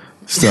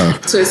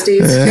stuff.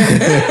 Twisties.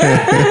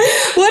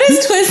 What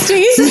is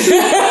twisties?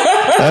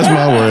 That's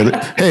my word.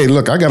 Hey,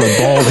 look, I got a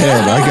bald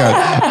head.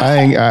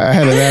 I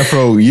had an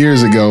afro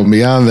years ago.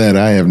 Beyond that,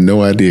 I have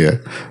no idea.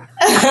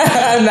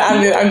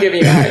 I'm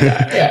giving you a hard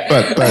time. Yeah.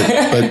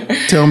 But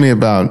tell me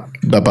about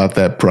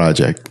that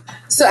project.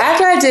 So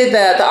after I did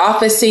the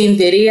office scene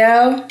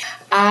video,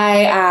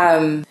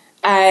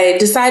 I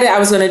decided I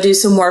was going to do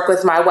some work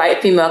with my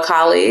white female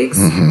colleagues.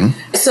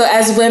 So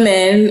as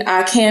women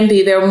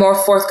they're more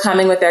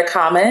forthcoming with their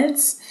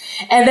comments.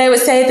 And they would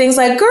say things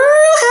like, girl,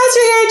 how's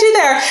your hair do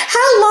there?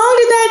 How long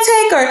did that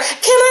take? Or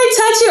can I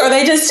touch it? Or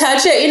they just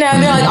touch it,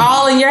 and they're like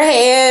all in your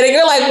head. And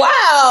you're like,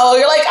 wow.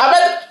 You're like,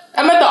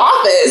 I'm at the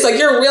office. Like,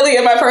 you're really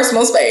in my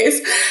personal space.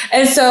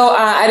 And so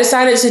I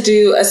decided to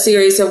do a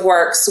series of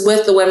works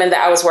with the women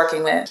that I was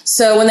working with.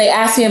 So when they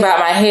asked me about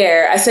my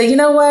hair, I said, you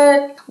know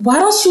what? Why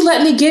don't you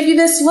let me give you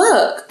this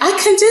look? I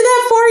can do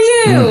that for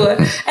you.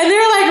 And they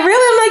were like,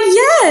 really? I'm like,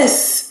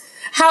 yes.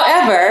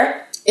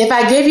 However, if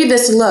I give you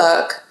this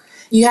look,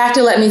 you have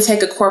to let me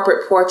take a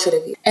corporate portrait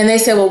of you. And they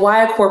said, well,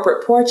 why a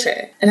corporate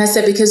portrait? And I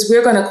said, because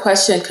we're going to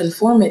question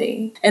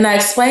conformity. And I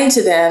explained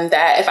to them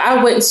that if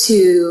I went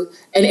to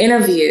an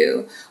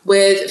interview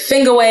with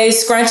finger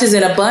waves, scrunches,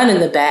 and a bun in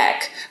the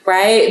back,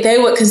 right, they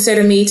would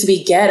consider me to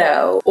be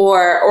ghetto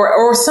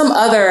or some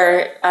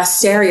other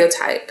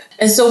stereotype.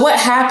 And so what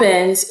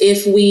happens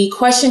if we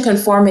question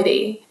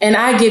conformity and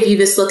I give you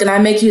this look and I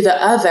make you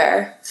the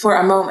other for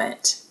a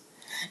moment?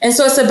 And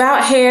so it's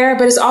about hair,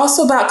 but it's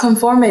also about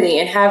conformity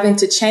and having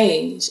to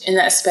change in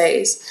that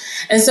space.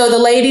 And so the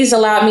ladies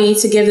allowed me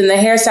to give them the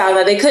hairstyle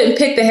that they couldn't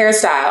pick the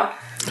hairstyle.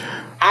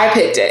 I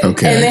picked it.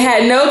 Okay. And they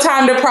had no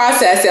time to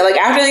process it. Like,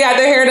 after they got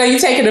their hair done, you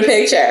taking a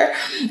picture.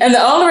 And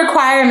the only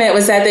requirement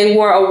was that they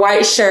wore a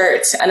white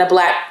shirt and a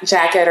black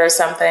jacket or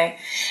something.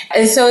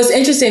 And so it's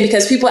interesting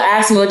because people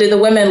ask me, well, did the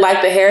women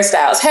like the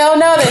hairstyles? Hell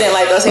no, they didn't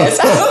like those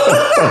hairstyles.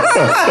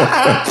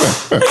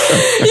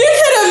 You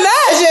can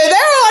imagine.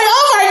 They were like,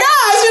 oh my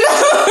gosh, you know.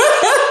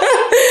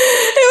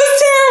 It was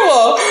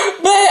terrible.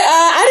 But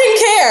I didn't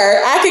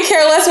care. I could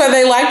care less whether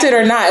they liked it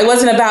or not. It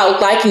wasn't about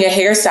liking a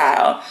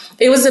hairstyle.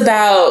 It was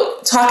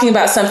about talking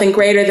about something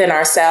greater than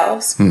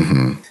ourselves.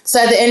 Mm-hmm. So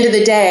at the end of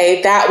the day,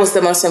 that was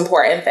the most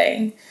important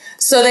thing.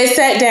 So they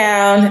sat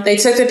down, they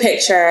took the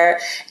picture,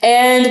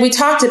 and we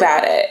talked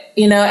about it.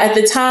 You know, at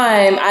the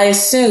time, I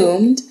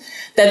assumed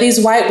that these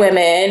white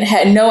women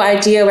had no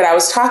idea what I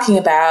was talking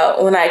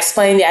about when I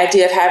explained the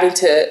idea of having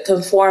to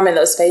conform in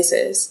those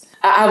spaces.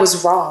 I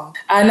was wrong.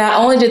 Not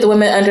only did the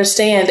women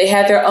understand, they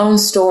had their own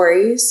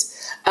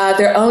stories,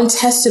 their own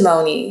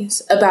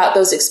testimonies about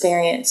those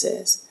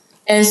experiences.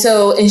 And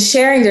so in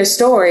sharing their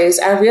stories,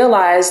 I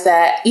realized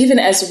that even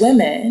as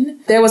women,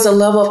 there was a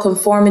level of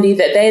conformity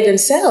that they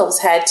themselves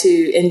had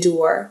to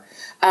endure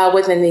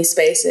within these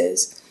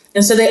spaces.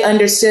 And so they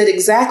understood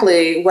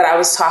exactly what I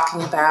was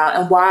talking about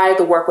and why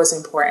the work was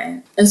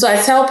important. And so I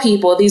tell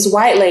people these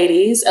white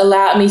ladies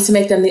allowed me to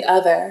make them the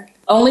other,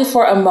 only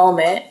for a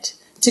moment,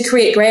 to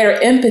create greater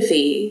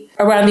empathy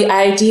around the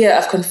idea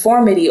of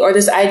conformity or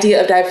this idea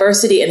of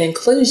diversity and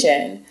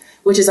inclusion,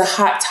 which is a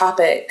hot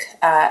topic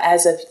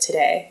as of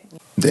today.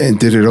 And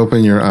did it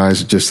open your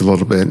eyes just a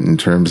little bit in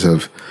terms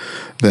of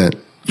that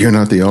you're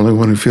not the only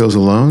one who feels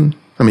alone?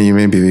 I mean, you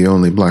may be the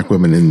only black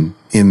woman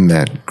in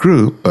that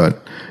group,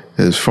 but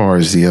as far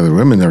as the other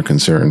women are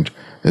concerned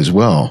as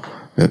well,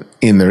 that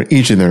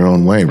each in their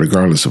own way,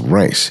 regardless of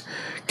race,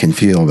 can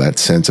feel that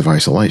sense of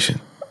isolation.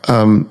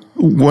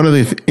 One of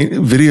the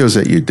videos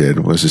that you did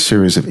was a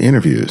series of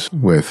interviews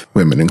with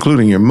women,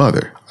 including your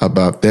mother,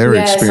 about their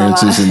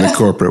experiences in the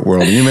corporate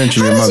world. You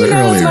mentioned your mother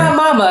earlier. It's my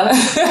mama.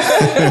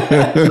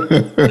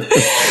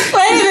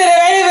 Wait a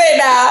minute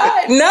now.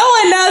 No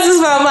one knows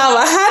it's my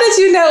mama. How did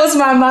you know it's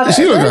my mother?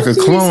 She looks like a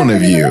clone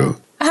of you.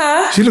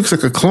 Huh? She looks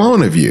like a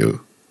clone of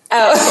you.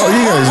 Oh,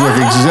 you guys look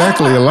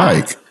exactly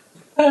alike.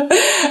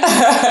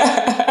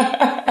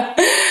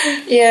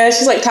 Yeah,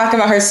 she's like talking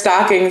about her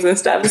stockings and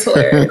stuff. It's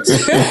hilarious.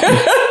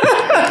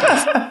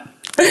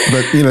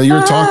 But, you know, you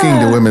were talking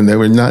to women that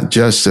were not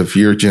just of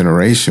your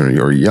generation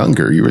or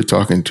younger. You were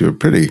talking to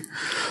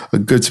a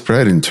good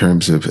spread in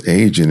terms of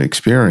age and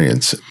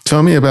experience.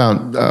 Tell me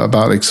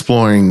about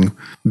exploring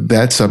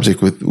that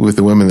subject with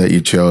the women that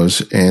you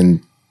chose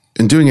and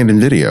doing it in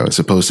video as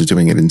opposed to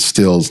doing it in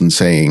stills and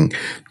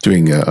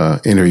doing an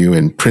interview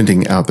and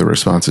printing out the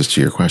responses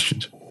to your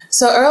questions.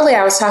 So earlier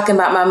I was talking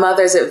about my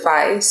mother's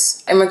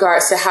advice in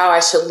regards to how I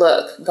should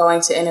look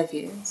going to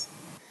interviews.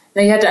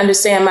 Now, you have to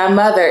understand, my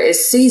mother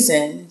is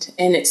seasoned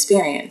in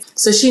experience.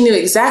 So she knew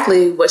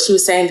exactly what she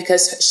was saying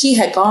because she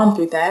had gone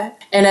through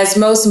that. And as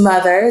most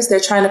mothers, they're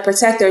trying to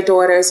protect their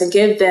daughters and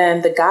give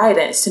them the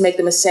guidance to make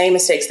the same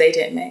mistakes they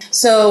didn't make.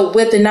 So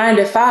with the 9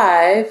 to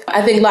 5,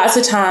 I think lots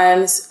of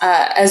times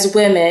as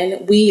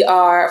women, we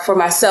are, for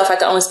myself, I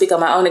can only speak on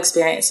my own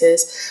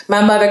experiences.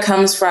 My mother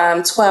comes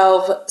from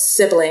 12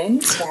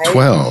 siblings, right?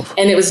 12.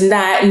 And it was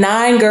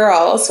nine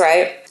girls,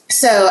 right?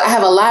 So I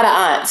have a lot of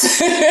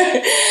aunts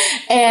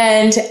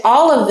and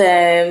all of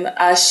them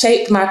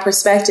shaped my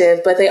perspective,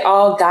 but they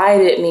all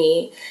guided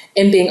me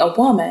in being a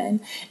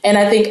woman. And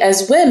I think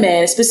as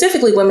women,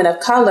 specifically women of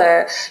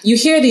color, you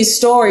hear these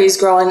stories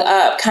growing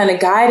up kind of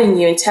guiding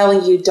you and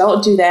telling you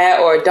don't do that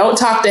or don't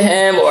talk to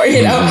him or,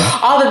 you know,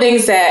 all the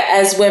things that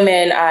as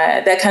women,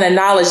 that kind of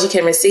knowledge you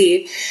can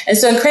receive. And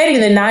so in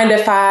creating the 9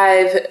 to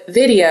 5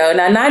 video,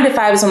 now 9 to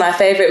 5 is one of my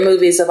favorite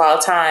movies of all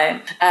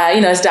time.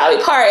 It's Dolly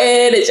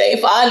Parton and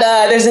Jane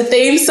Fonda. There's a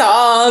theme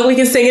song. We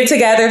can sing it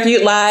together if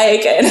you'd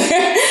like.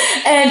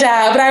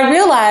 But I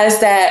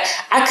realized that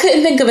I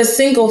couldn't think of a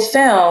single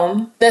film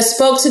film that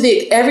spoke to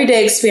the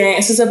everyday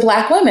experiences of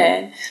Black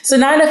women. So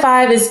 9 to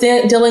 5 is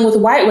dealing with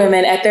white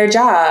women at their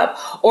job,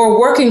 or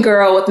Working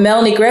Girl with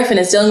Melanie Griffin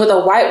is dealing with a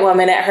white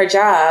woman at her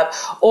job,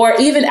 or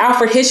even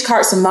Alfred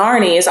Hitchcock's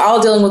Marnie is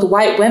all dealing with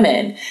white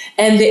women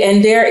and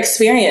their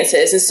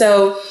experiences. And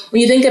so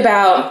when you think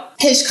about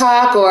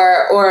Hitchcock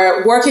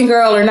or Working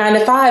Girl or 9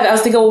 to 5, I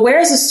was thinking, well,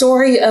 where's the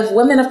story of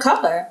women of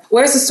color?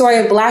 Where's the story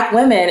of Black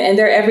women and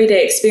their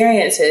everyday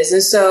experiences?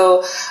 And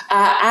so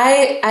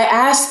I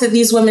asked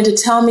these women to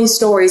tell me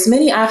stories,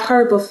 many I've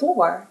heard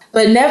before,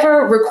 but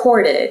never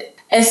recorded.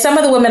 And some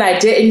of the women I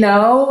didn't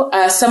know,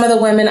 some of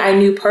the women I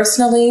knew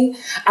personally.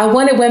 I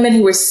wanted women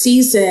who were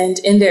seasoned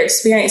in their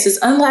experiences,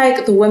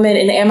 unlike the women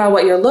in Am I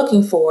What You're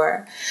Looking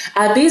For?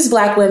 These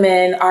Black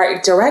women are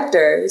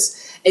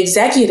directors,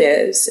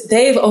 executives.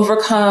 They've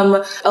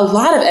overcome a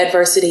lot of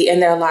adversity in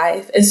their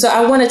life. And so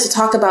I wanted to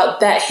talk about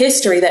that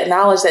history, that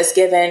knowledge that's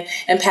given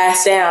and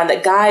passed down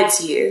that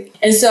guides you.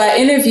 And so I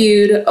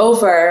interviewed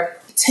over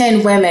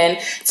 10 women.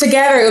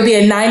 Together, it would be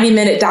a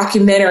 90-minute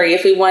documentary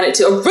if we wanted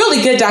to, a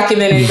really good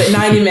documentary, but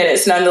 90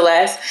 minutes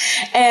nonetheless.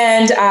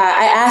 And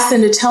I asked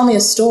them to tell me a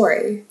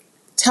story.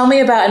 Tell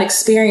me about an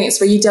experience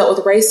where you dealt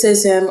with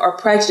racism or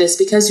prejudice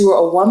because you were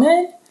a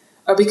woman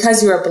or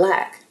because you were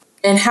Black.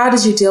 And how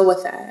did you deal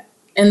with that?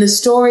 And the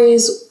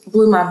stories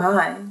blew my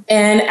mind.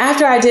 And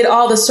after I did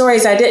all the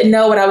stories, I didn't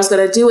know what I was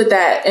going to do with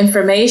that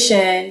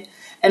information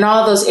and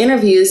all those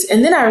interviews.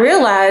 And then I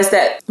realized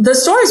that the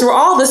stories were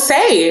all the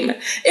same. It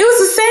was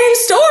the same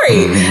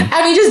story. Mm-hmm.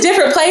 I mean, just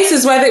different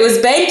places, whether it was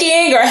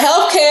banking or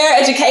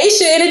healthcare,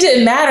 education, it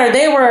didn't matter.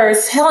 They were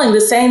telling the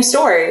same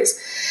stories.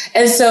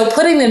 And so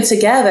putting them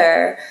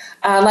together,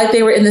 like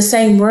they were in the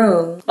same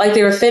room, like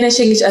they were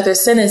finishing each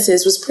other's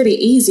sentences, was pretty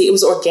easy. It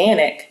was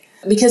organic.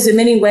 Because in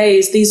many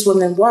ways, these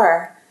women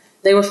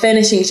they were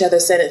finishing each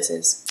other's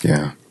sentences.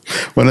 Yeah.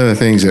 One of the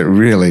things that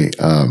really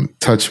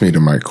touched me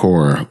to my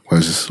core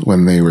was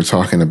when they were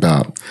talking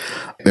about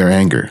their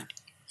anger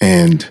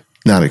and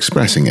not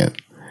expressing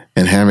it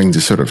and having to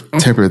sort of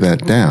temper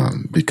that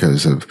down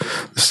because of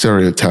the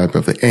stereotype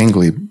of the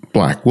angry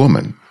Black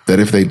woman, that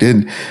if they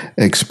did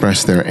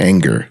express their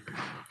anger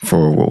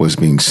for what was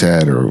being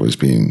said or was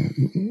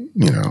being,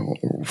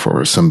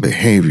 for some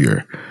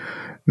behavior,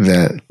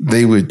 that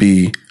they would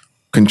be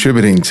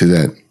contributing to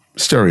that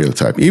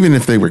stereotype, even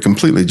if they were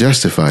completely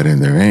justified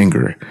in their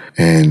anger.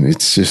 And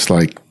it's just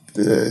like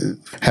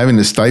having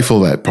to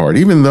stifle that part,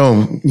 even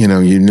though, you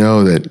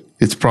know that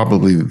it's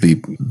probably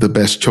the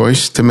best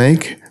choice to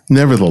make.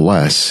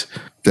 Nevertheless,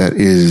 that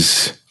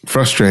is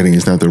frustrating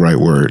is not the right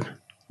word.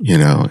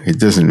 It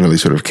doesn't really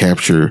sort of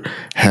capture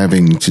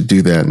having to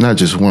do that, not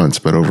just once,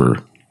 but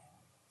over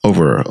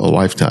a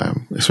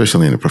lifetime,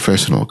 especially in a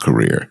professional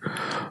career.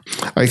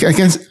 I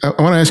guess I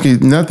want to ask you,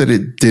 not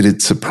that did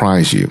it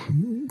surprise you,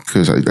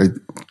 because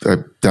I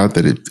doubt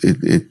that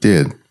it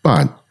did,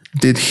 but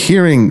did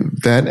hearing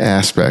that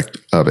aspect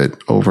of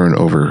it over and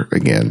over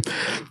again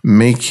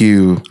make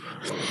you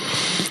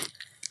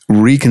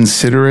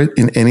reconsider it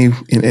in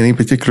any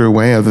particular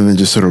way, other than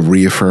just sort of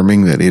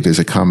reaffirming that it is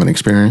a common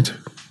experience?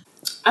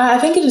 I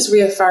think it just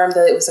reaffirmed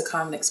that it was a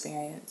common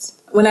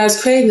experience. When I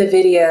was creating the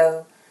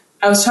video,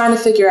 I was trying to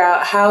figure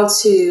out how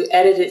to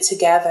edit it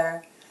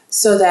together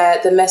so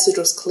that the message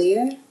was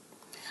clear.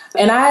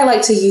 And I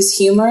like to use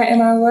humor in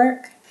my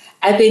work.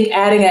 I think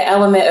adding an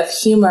element of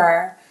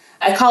humor,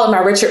 I call it my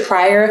Richard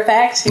Pryor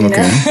effect, talking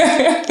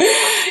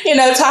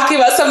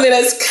about something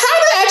that's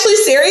kind of actually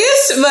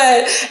serious,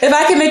 but if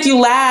I can make you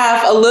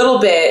laugh a little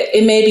bit,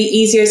 it may be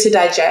easier to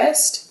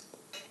digest.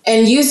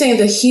 And using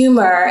the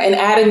humor and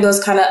adding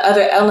those kind of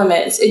other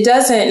elements, it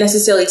doesn't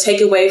necessarily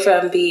take away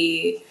from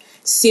the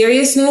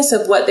seriousness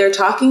of what they're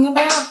talking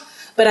about.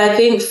 But I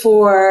think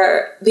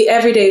for the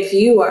everyday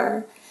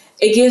viewer,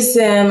 it gives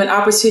them an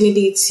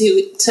opportunity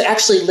to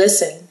actually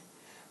listen,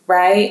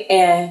 right?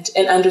 And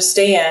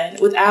understand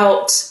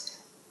without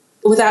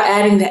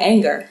adding the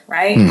anger,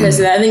 right? Because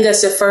I think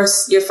that's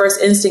your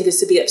first instinct is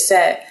to be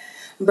upset.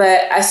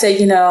 But I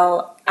say,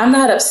 I'm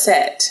not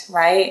upset,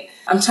 right?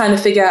 I'm trying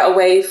to figure out a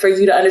way for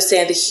you to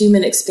understand the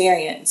human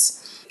experience.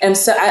 And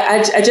so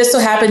I just so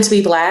happen to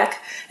be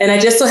Black, and I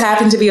just so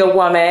happen to be a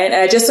woman, and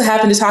I just so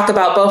happen to talk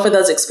about both of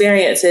those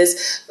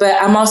experiences, but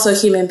I'm also a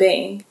human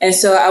being. And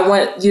so I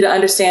want you to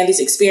understand these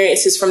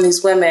experiences from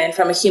these women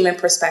from a human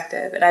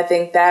perspective. And I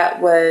think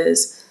that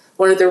was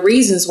one of the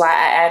reasons why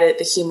I added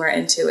the humor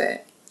into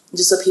it,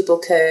 just so people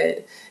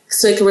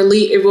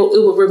it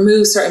will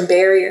remove certain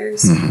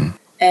barriers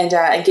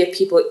and give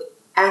people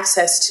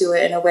access to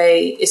it in a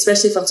way,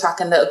 especially if I'm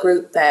talking to a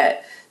group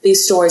that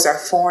these stories are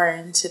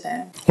foreign to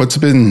them. What's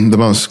been the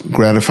most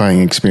gratifying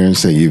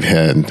experience that you've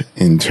had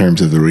in terms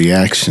of the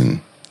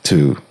reaction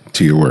to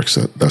your works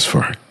thus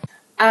far?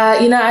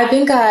 I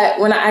think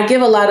when I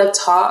give a lot of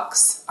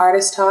talks,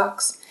 artist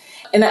talks,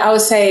 and I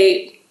would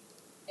say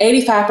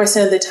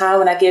 85% of the time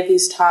when I give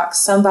these talks,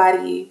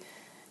 somebody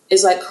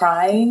is like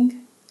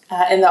crying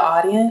in the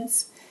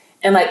audience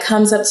and like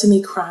comes up to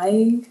me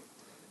crying.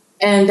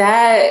 And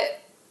that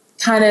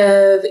kind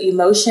of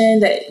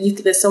emotion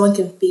that someone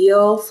can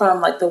feel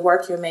from like the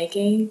work you're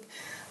making,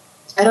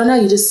 I don't know,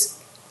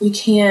 you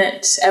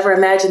can't ever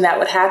imagine that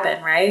would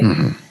happen, right?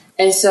 Mm-hmm.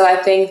 And so I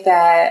think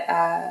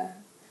that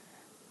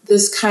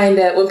this kind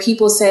of, when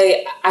people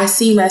say, I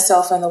see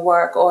myself in the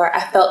work, or I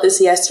felt this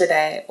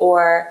yesterday,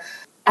 or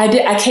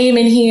I came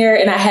in here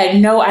and I had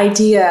no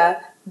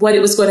idea what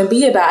it was going to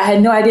be about. I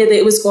had no idea that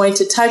it was going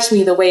to touch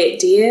me the way it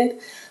did.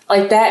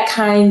 Like that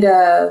kind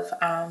of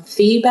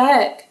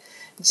feedback,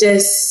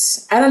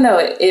 just, I don't know,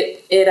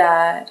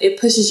 it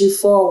pushes you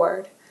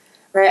forward,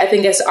 right? I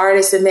think as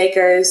artists and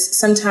makers,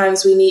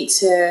 sometimes we need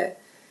to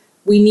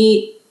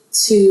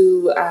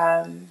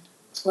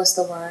what's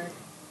the word?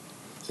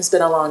 It's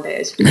been a long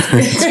day. The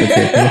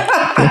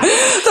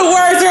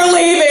words are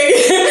leaving,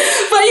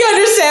 but you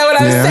understand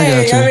what I'm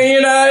saying. I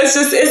mean,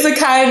 it's a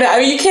kind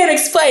of, you can't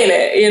explain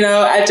it.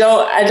 I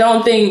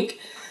don't think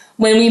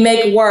when we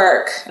make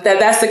work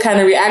that's the kind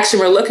of reaction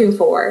we're looking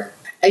for.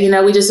 I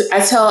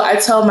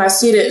tell my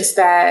students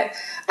that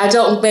I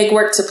don't make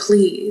work to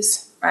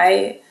please,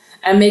 right?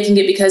 I'm making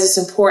it because it's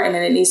important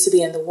and it needs to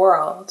be in the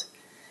world.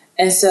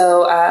 And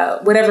so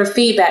whatever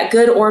feedback,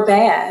 good or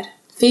bad,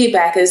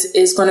 feedback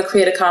is going to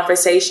create a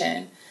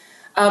conversation.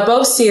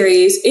 Both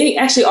series,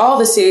 actually all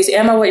the series,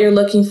 Am I What You're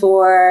Looking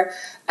For?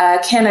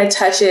 Can I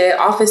Touch It?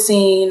 Office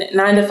Scene,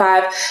 9 to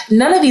 5.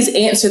 None of these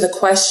answer the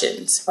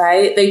questions,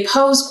 right? They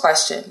pose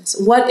questions.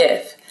 What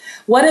if?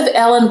 What if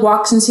Ellen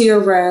walked into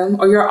your room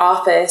or your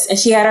office and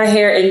she had her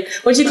hair in,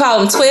 what do you call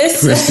them,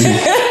 twists? And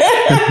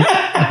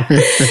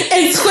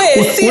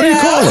twists. What do you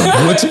call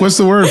them? What's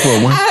the word for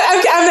them?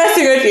 I'm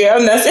messing with you.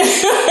 I'm messing.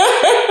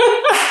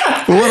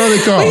 Well, what are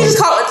they called? You just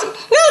call it, twist.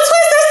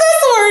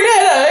 That's the word.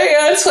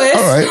 Twist.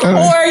 All right.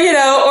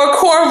 Or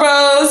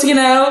cornrows.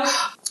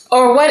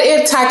 Or what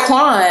if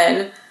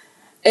Taekwon,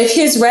 if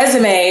his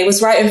resume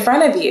was right in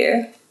front of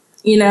you,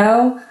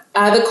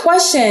 the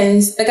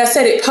questions, like I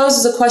said, it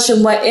poses a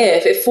question, what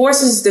if? It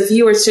forces the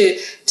viewer to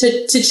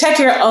check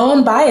your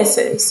own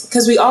biases,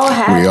 because we all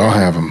have them. We all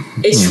have them.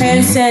 It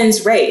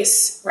transcends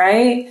race,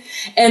 right?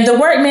 And the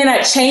work may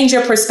not change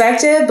your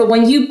perspective, but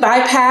when you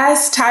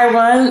bypass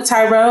Tyrone's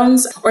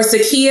or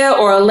Sakia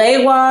or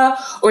Alewa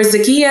or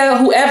Zakia,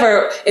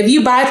 whoever, if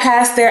you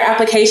bypass their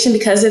application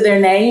because of their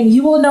name,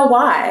 you will know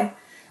why,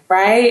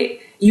 right?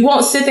 You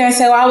won't sit there and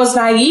say, well, I was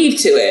naive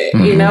to it.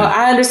 Mm-hmm.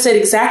 I understood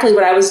exactly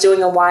what I was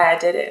doing and why I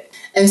did it.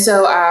 And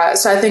so I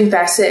think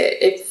that's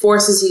it. It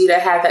forces you to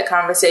have that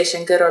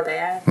conversation, good or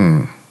bad.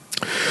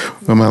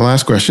 Well, my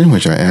last question,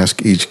 which I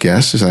ask each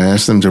guest, is I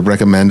ask them to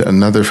recommend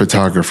another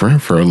photographer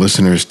for our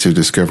listeners to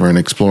discover and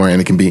explore. And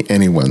it can be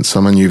anyone,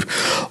 someone you've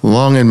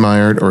long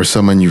admired or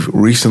someone you've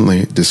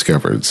recently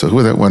discovered. So who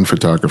would that one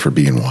photographer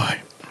be and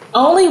why?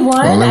 Only one?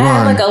 I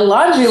have like a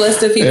laundry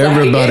list of people.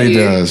 Everybody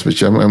does, but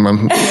you only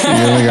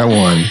got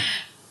one.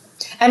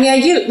 I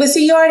mean,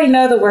 you already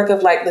know the work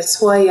of like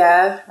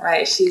LaToya,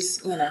 right? She's,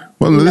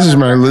 Well, this is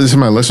my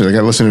listeners. I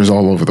got listeners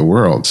all over the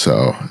world,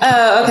 so.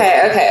 Oh,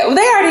 okay. Well,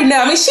 they already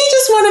know. I mean, she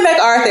just won the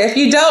MacArthur. If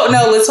you don't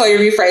know LaToya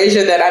Reed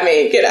Frazier, then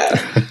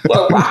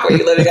what rock are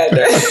you living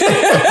under?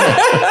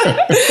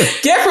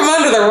 Get from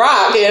under the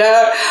rock,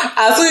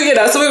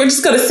 So we were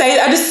just going to say,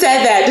 I just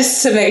said that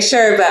just to make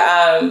sure,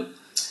 but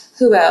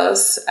who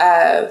else?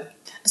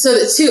 So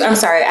the two, I'm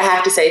sorry, I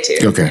have to say two.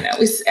 Okay.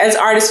 As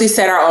artists, we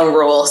set our own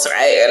rules,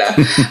 right?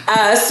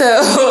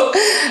 So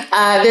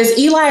there's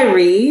Eli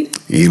Reed.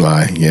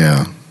 Eli,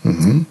 yeah.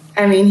 Mm-hmm.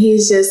 I mean,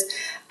 he's just,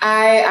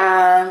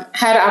 I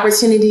had an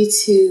opportunity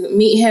to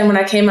meet him when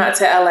I came out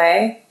to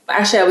LA.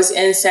 Actually, I was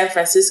in San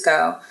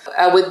Francisco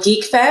with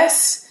Geek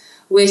Fest,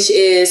 which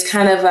is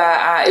kind of,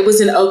 it was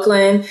in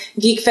Oakland.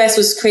 Geek Fest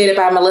was created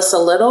by Melissa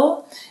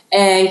Little.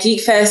 And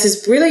Geek Fest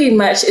is really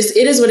much, it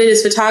is what it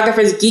is,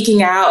 photographers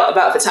geeking out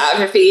about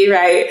photography,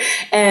 right?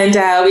 And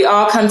we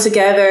all come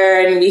together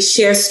and we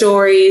share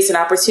stories and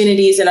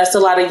opportunities. And there's a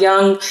lot of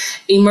young,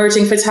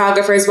 emerging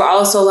photographers, but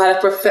also a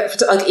lot of,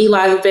 like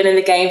Eli, who've been in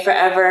the game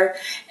forever.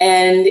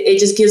 And it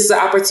just gives the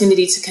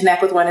opportunity to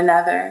connect with one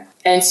another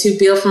and to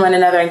build from one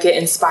another and get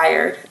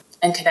inspired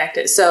and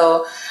connected.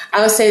 So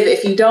I would say that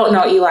if you don't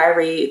know Eli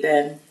Reed,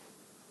 then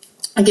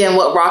again,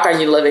 what rock are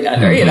you living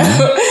under,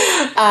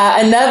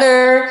 Mm-hmm.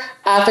 Another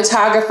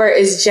photographer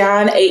is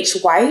John H.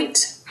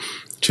 White.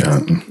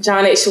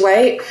 John H.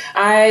 White.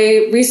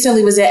 I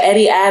recently was at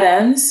Eddie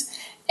Adams,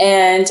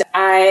 and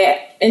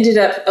I ended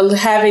up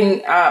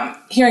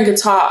hearing a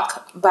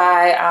talk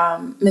by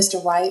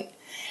Mr. White.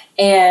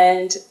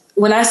 And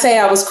when I say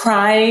I was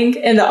crying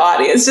in the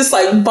audience, just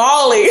like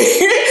bawling,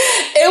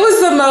 it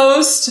was the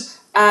most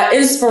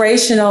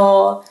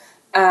inspirational.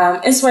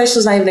 Inspirational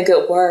is not even a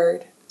good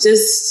word.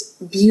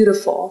 Just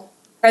beautiful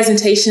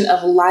presentation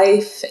of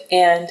life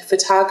and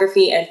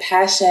photography and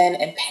passion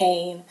and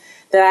pain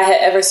that I had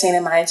ever seen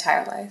in my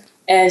entire life.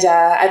 And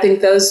I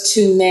think those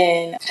two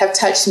men have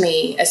touched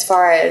me as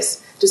far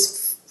as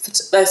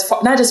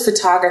not just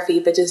photography,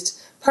 but just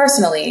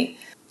personally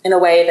in a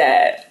way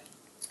that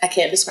I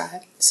can't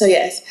describe. So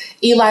yes,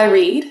 Eli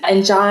Reed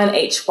and John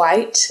H.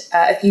 White.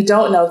 If you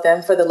don't know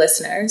them, for the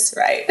listeners,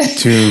 right?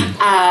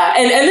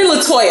 And then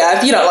LaToya,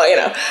 if you don't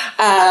know,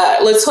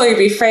 LaToya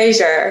Reed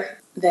Frazier,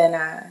 then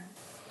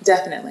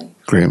Definitely.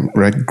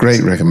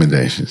 Great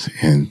recommendations.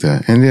 And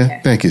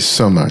Endia, Thank you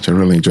so much. I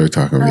really enjoyed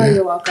talking with you. Oh,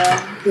 you're welcome.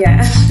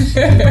 Yeah.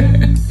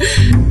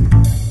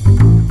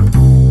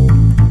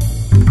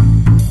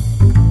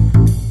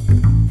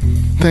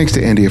 Thanks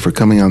to Endia for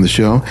coming on the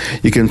show.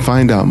 You can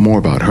find out more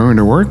about her and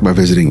her work by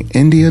visiting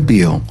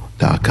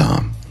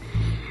endiabeal.com.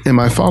 And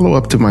my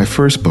follow-up to my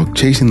first book,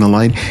 Chasing the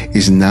Light,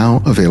 is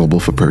now available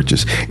for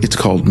purchase. It's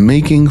called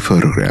Making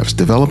Photographs,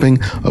 Developing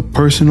a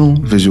Personal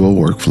Visual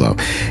Workflow.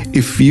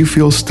 If you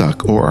feel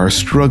stuck or are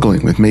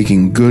struggling with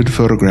making good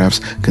photographs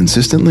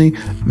consistently,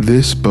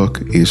 this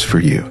book is for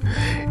you.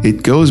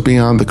 It goes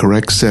beyond the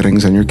correct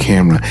settings on your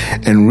camera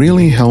and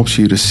really helps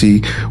you to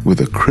see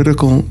with a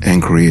critical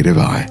and creative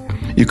eye.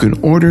 You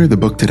can order the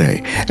book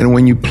today, and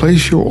when you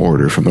place your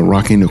order from the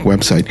Rocky Nook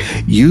website,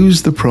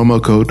 use the promo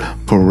code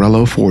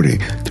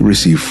PORELLO40 to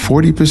receive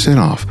 40%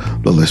 off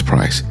the list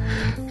price.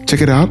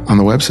 Check it out on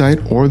the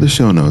website or the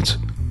show notes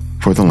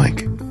for the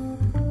link.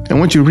 And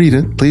once you read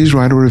it, please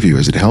write a review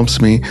as it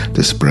helps me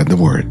to spread the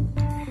word.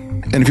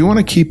 And if you want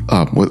to keep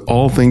up with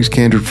all things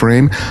Candid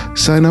Frame,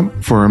 sign up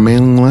for our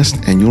mailing list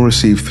and you'll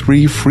receive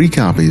 3 free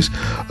copies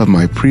of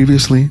my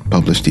previously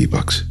published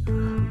ebooks.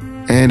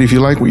 And if you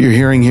like what you're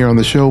hearing here on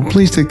the show,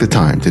 please take the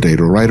time today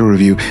to write a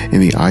review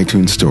in the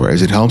iTunes store,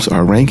 as it helps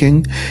our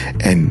ranking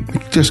and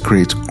just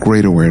creates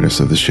great awareness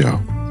of the show.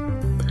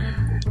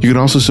 You can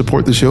also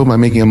support the show by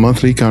making a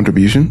monthly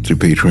contribution through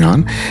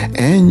Patreon,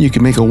 and you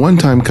can make a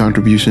one-time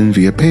contribution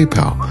via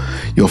PayPal.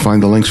 You'll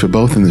find the links for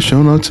both in the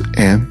show notes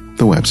and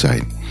the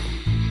website.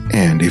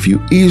 And if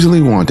you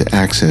easily want to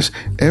access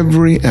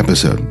every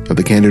episode of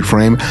The Candid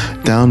Frame,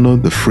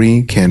 download the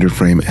free Candid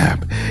Frame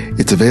app.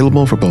 It's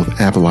available for both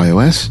Apple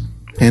iOS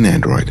and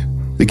Android.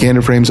 The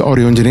Candid Frame's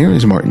audio engineer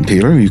is Martin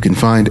Taylor, who you can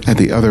find at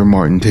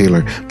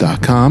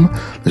theothermartintaylor.com.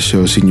 The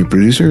show's senior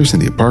producer is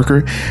Cynthia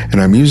Parker,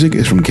 and our music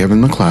is from Kevin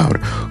MacLeod,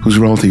 whose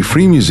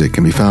royalty-free music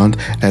can be found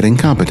at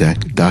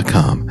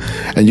incompetech.com.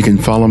 And you can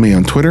follow me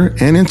on Twitter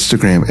and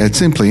Instagram at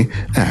simply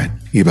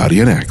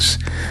 @IbadianX.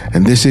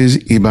 And this is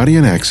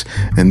Ibadian X,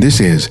 and this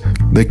is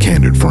The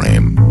Candid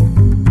Frame.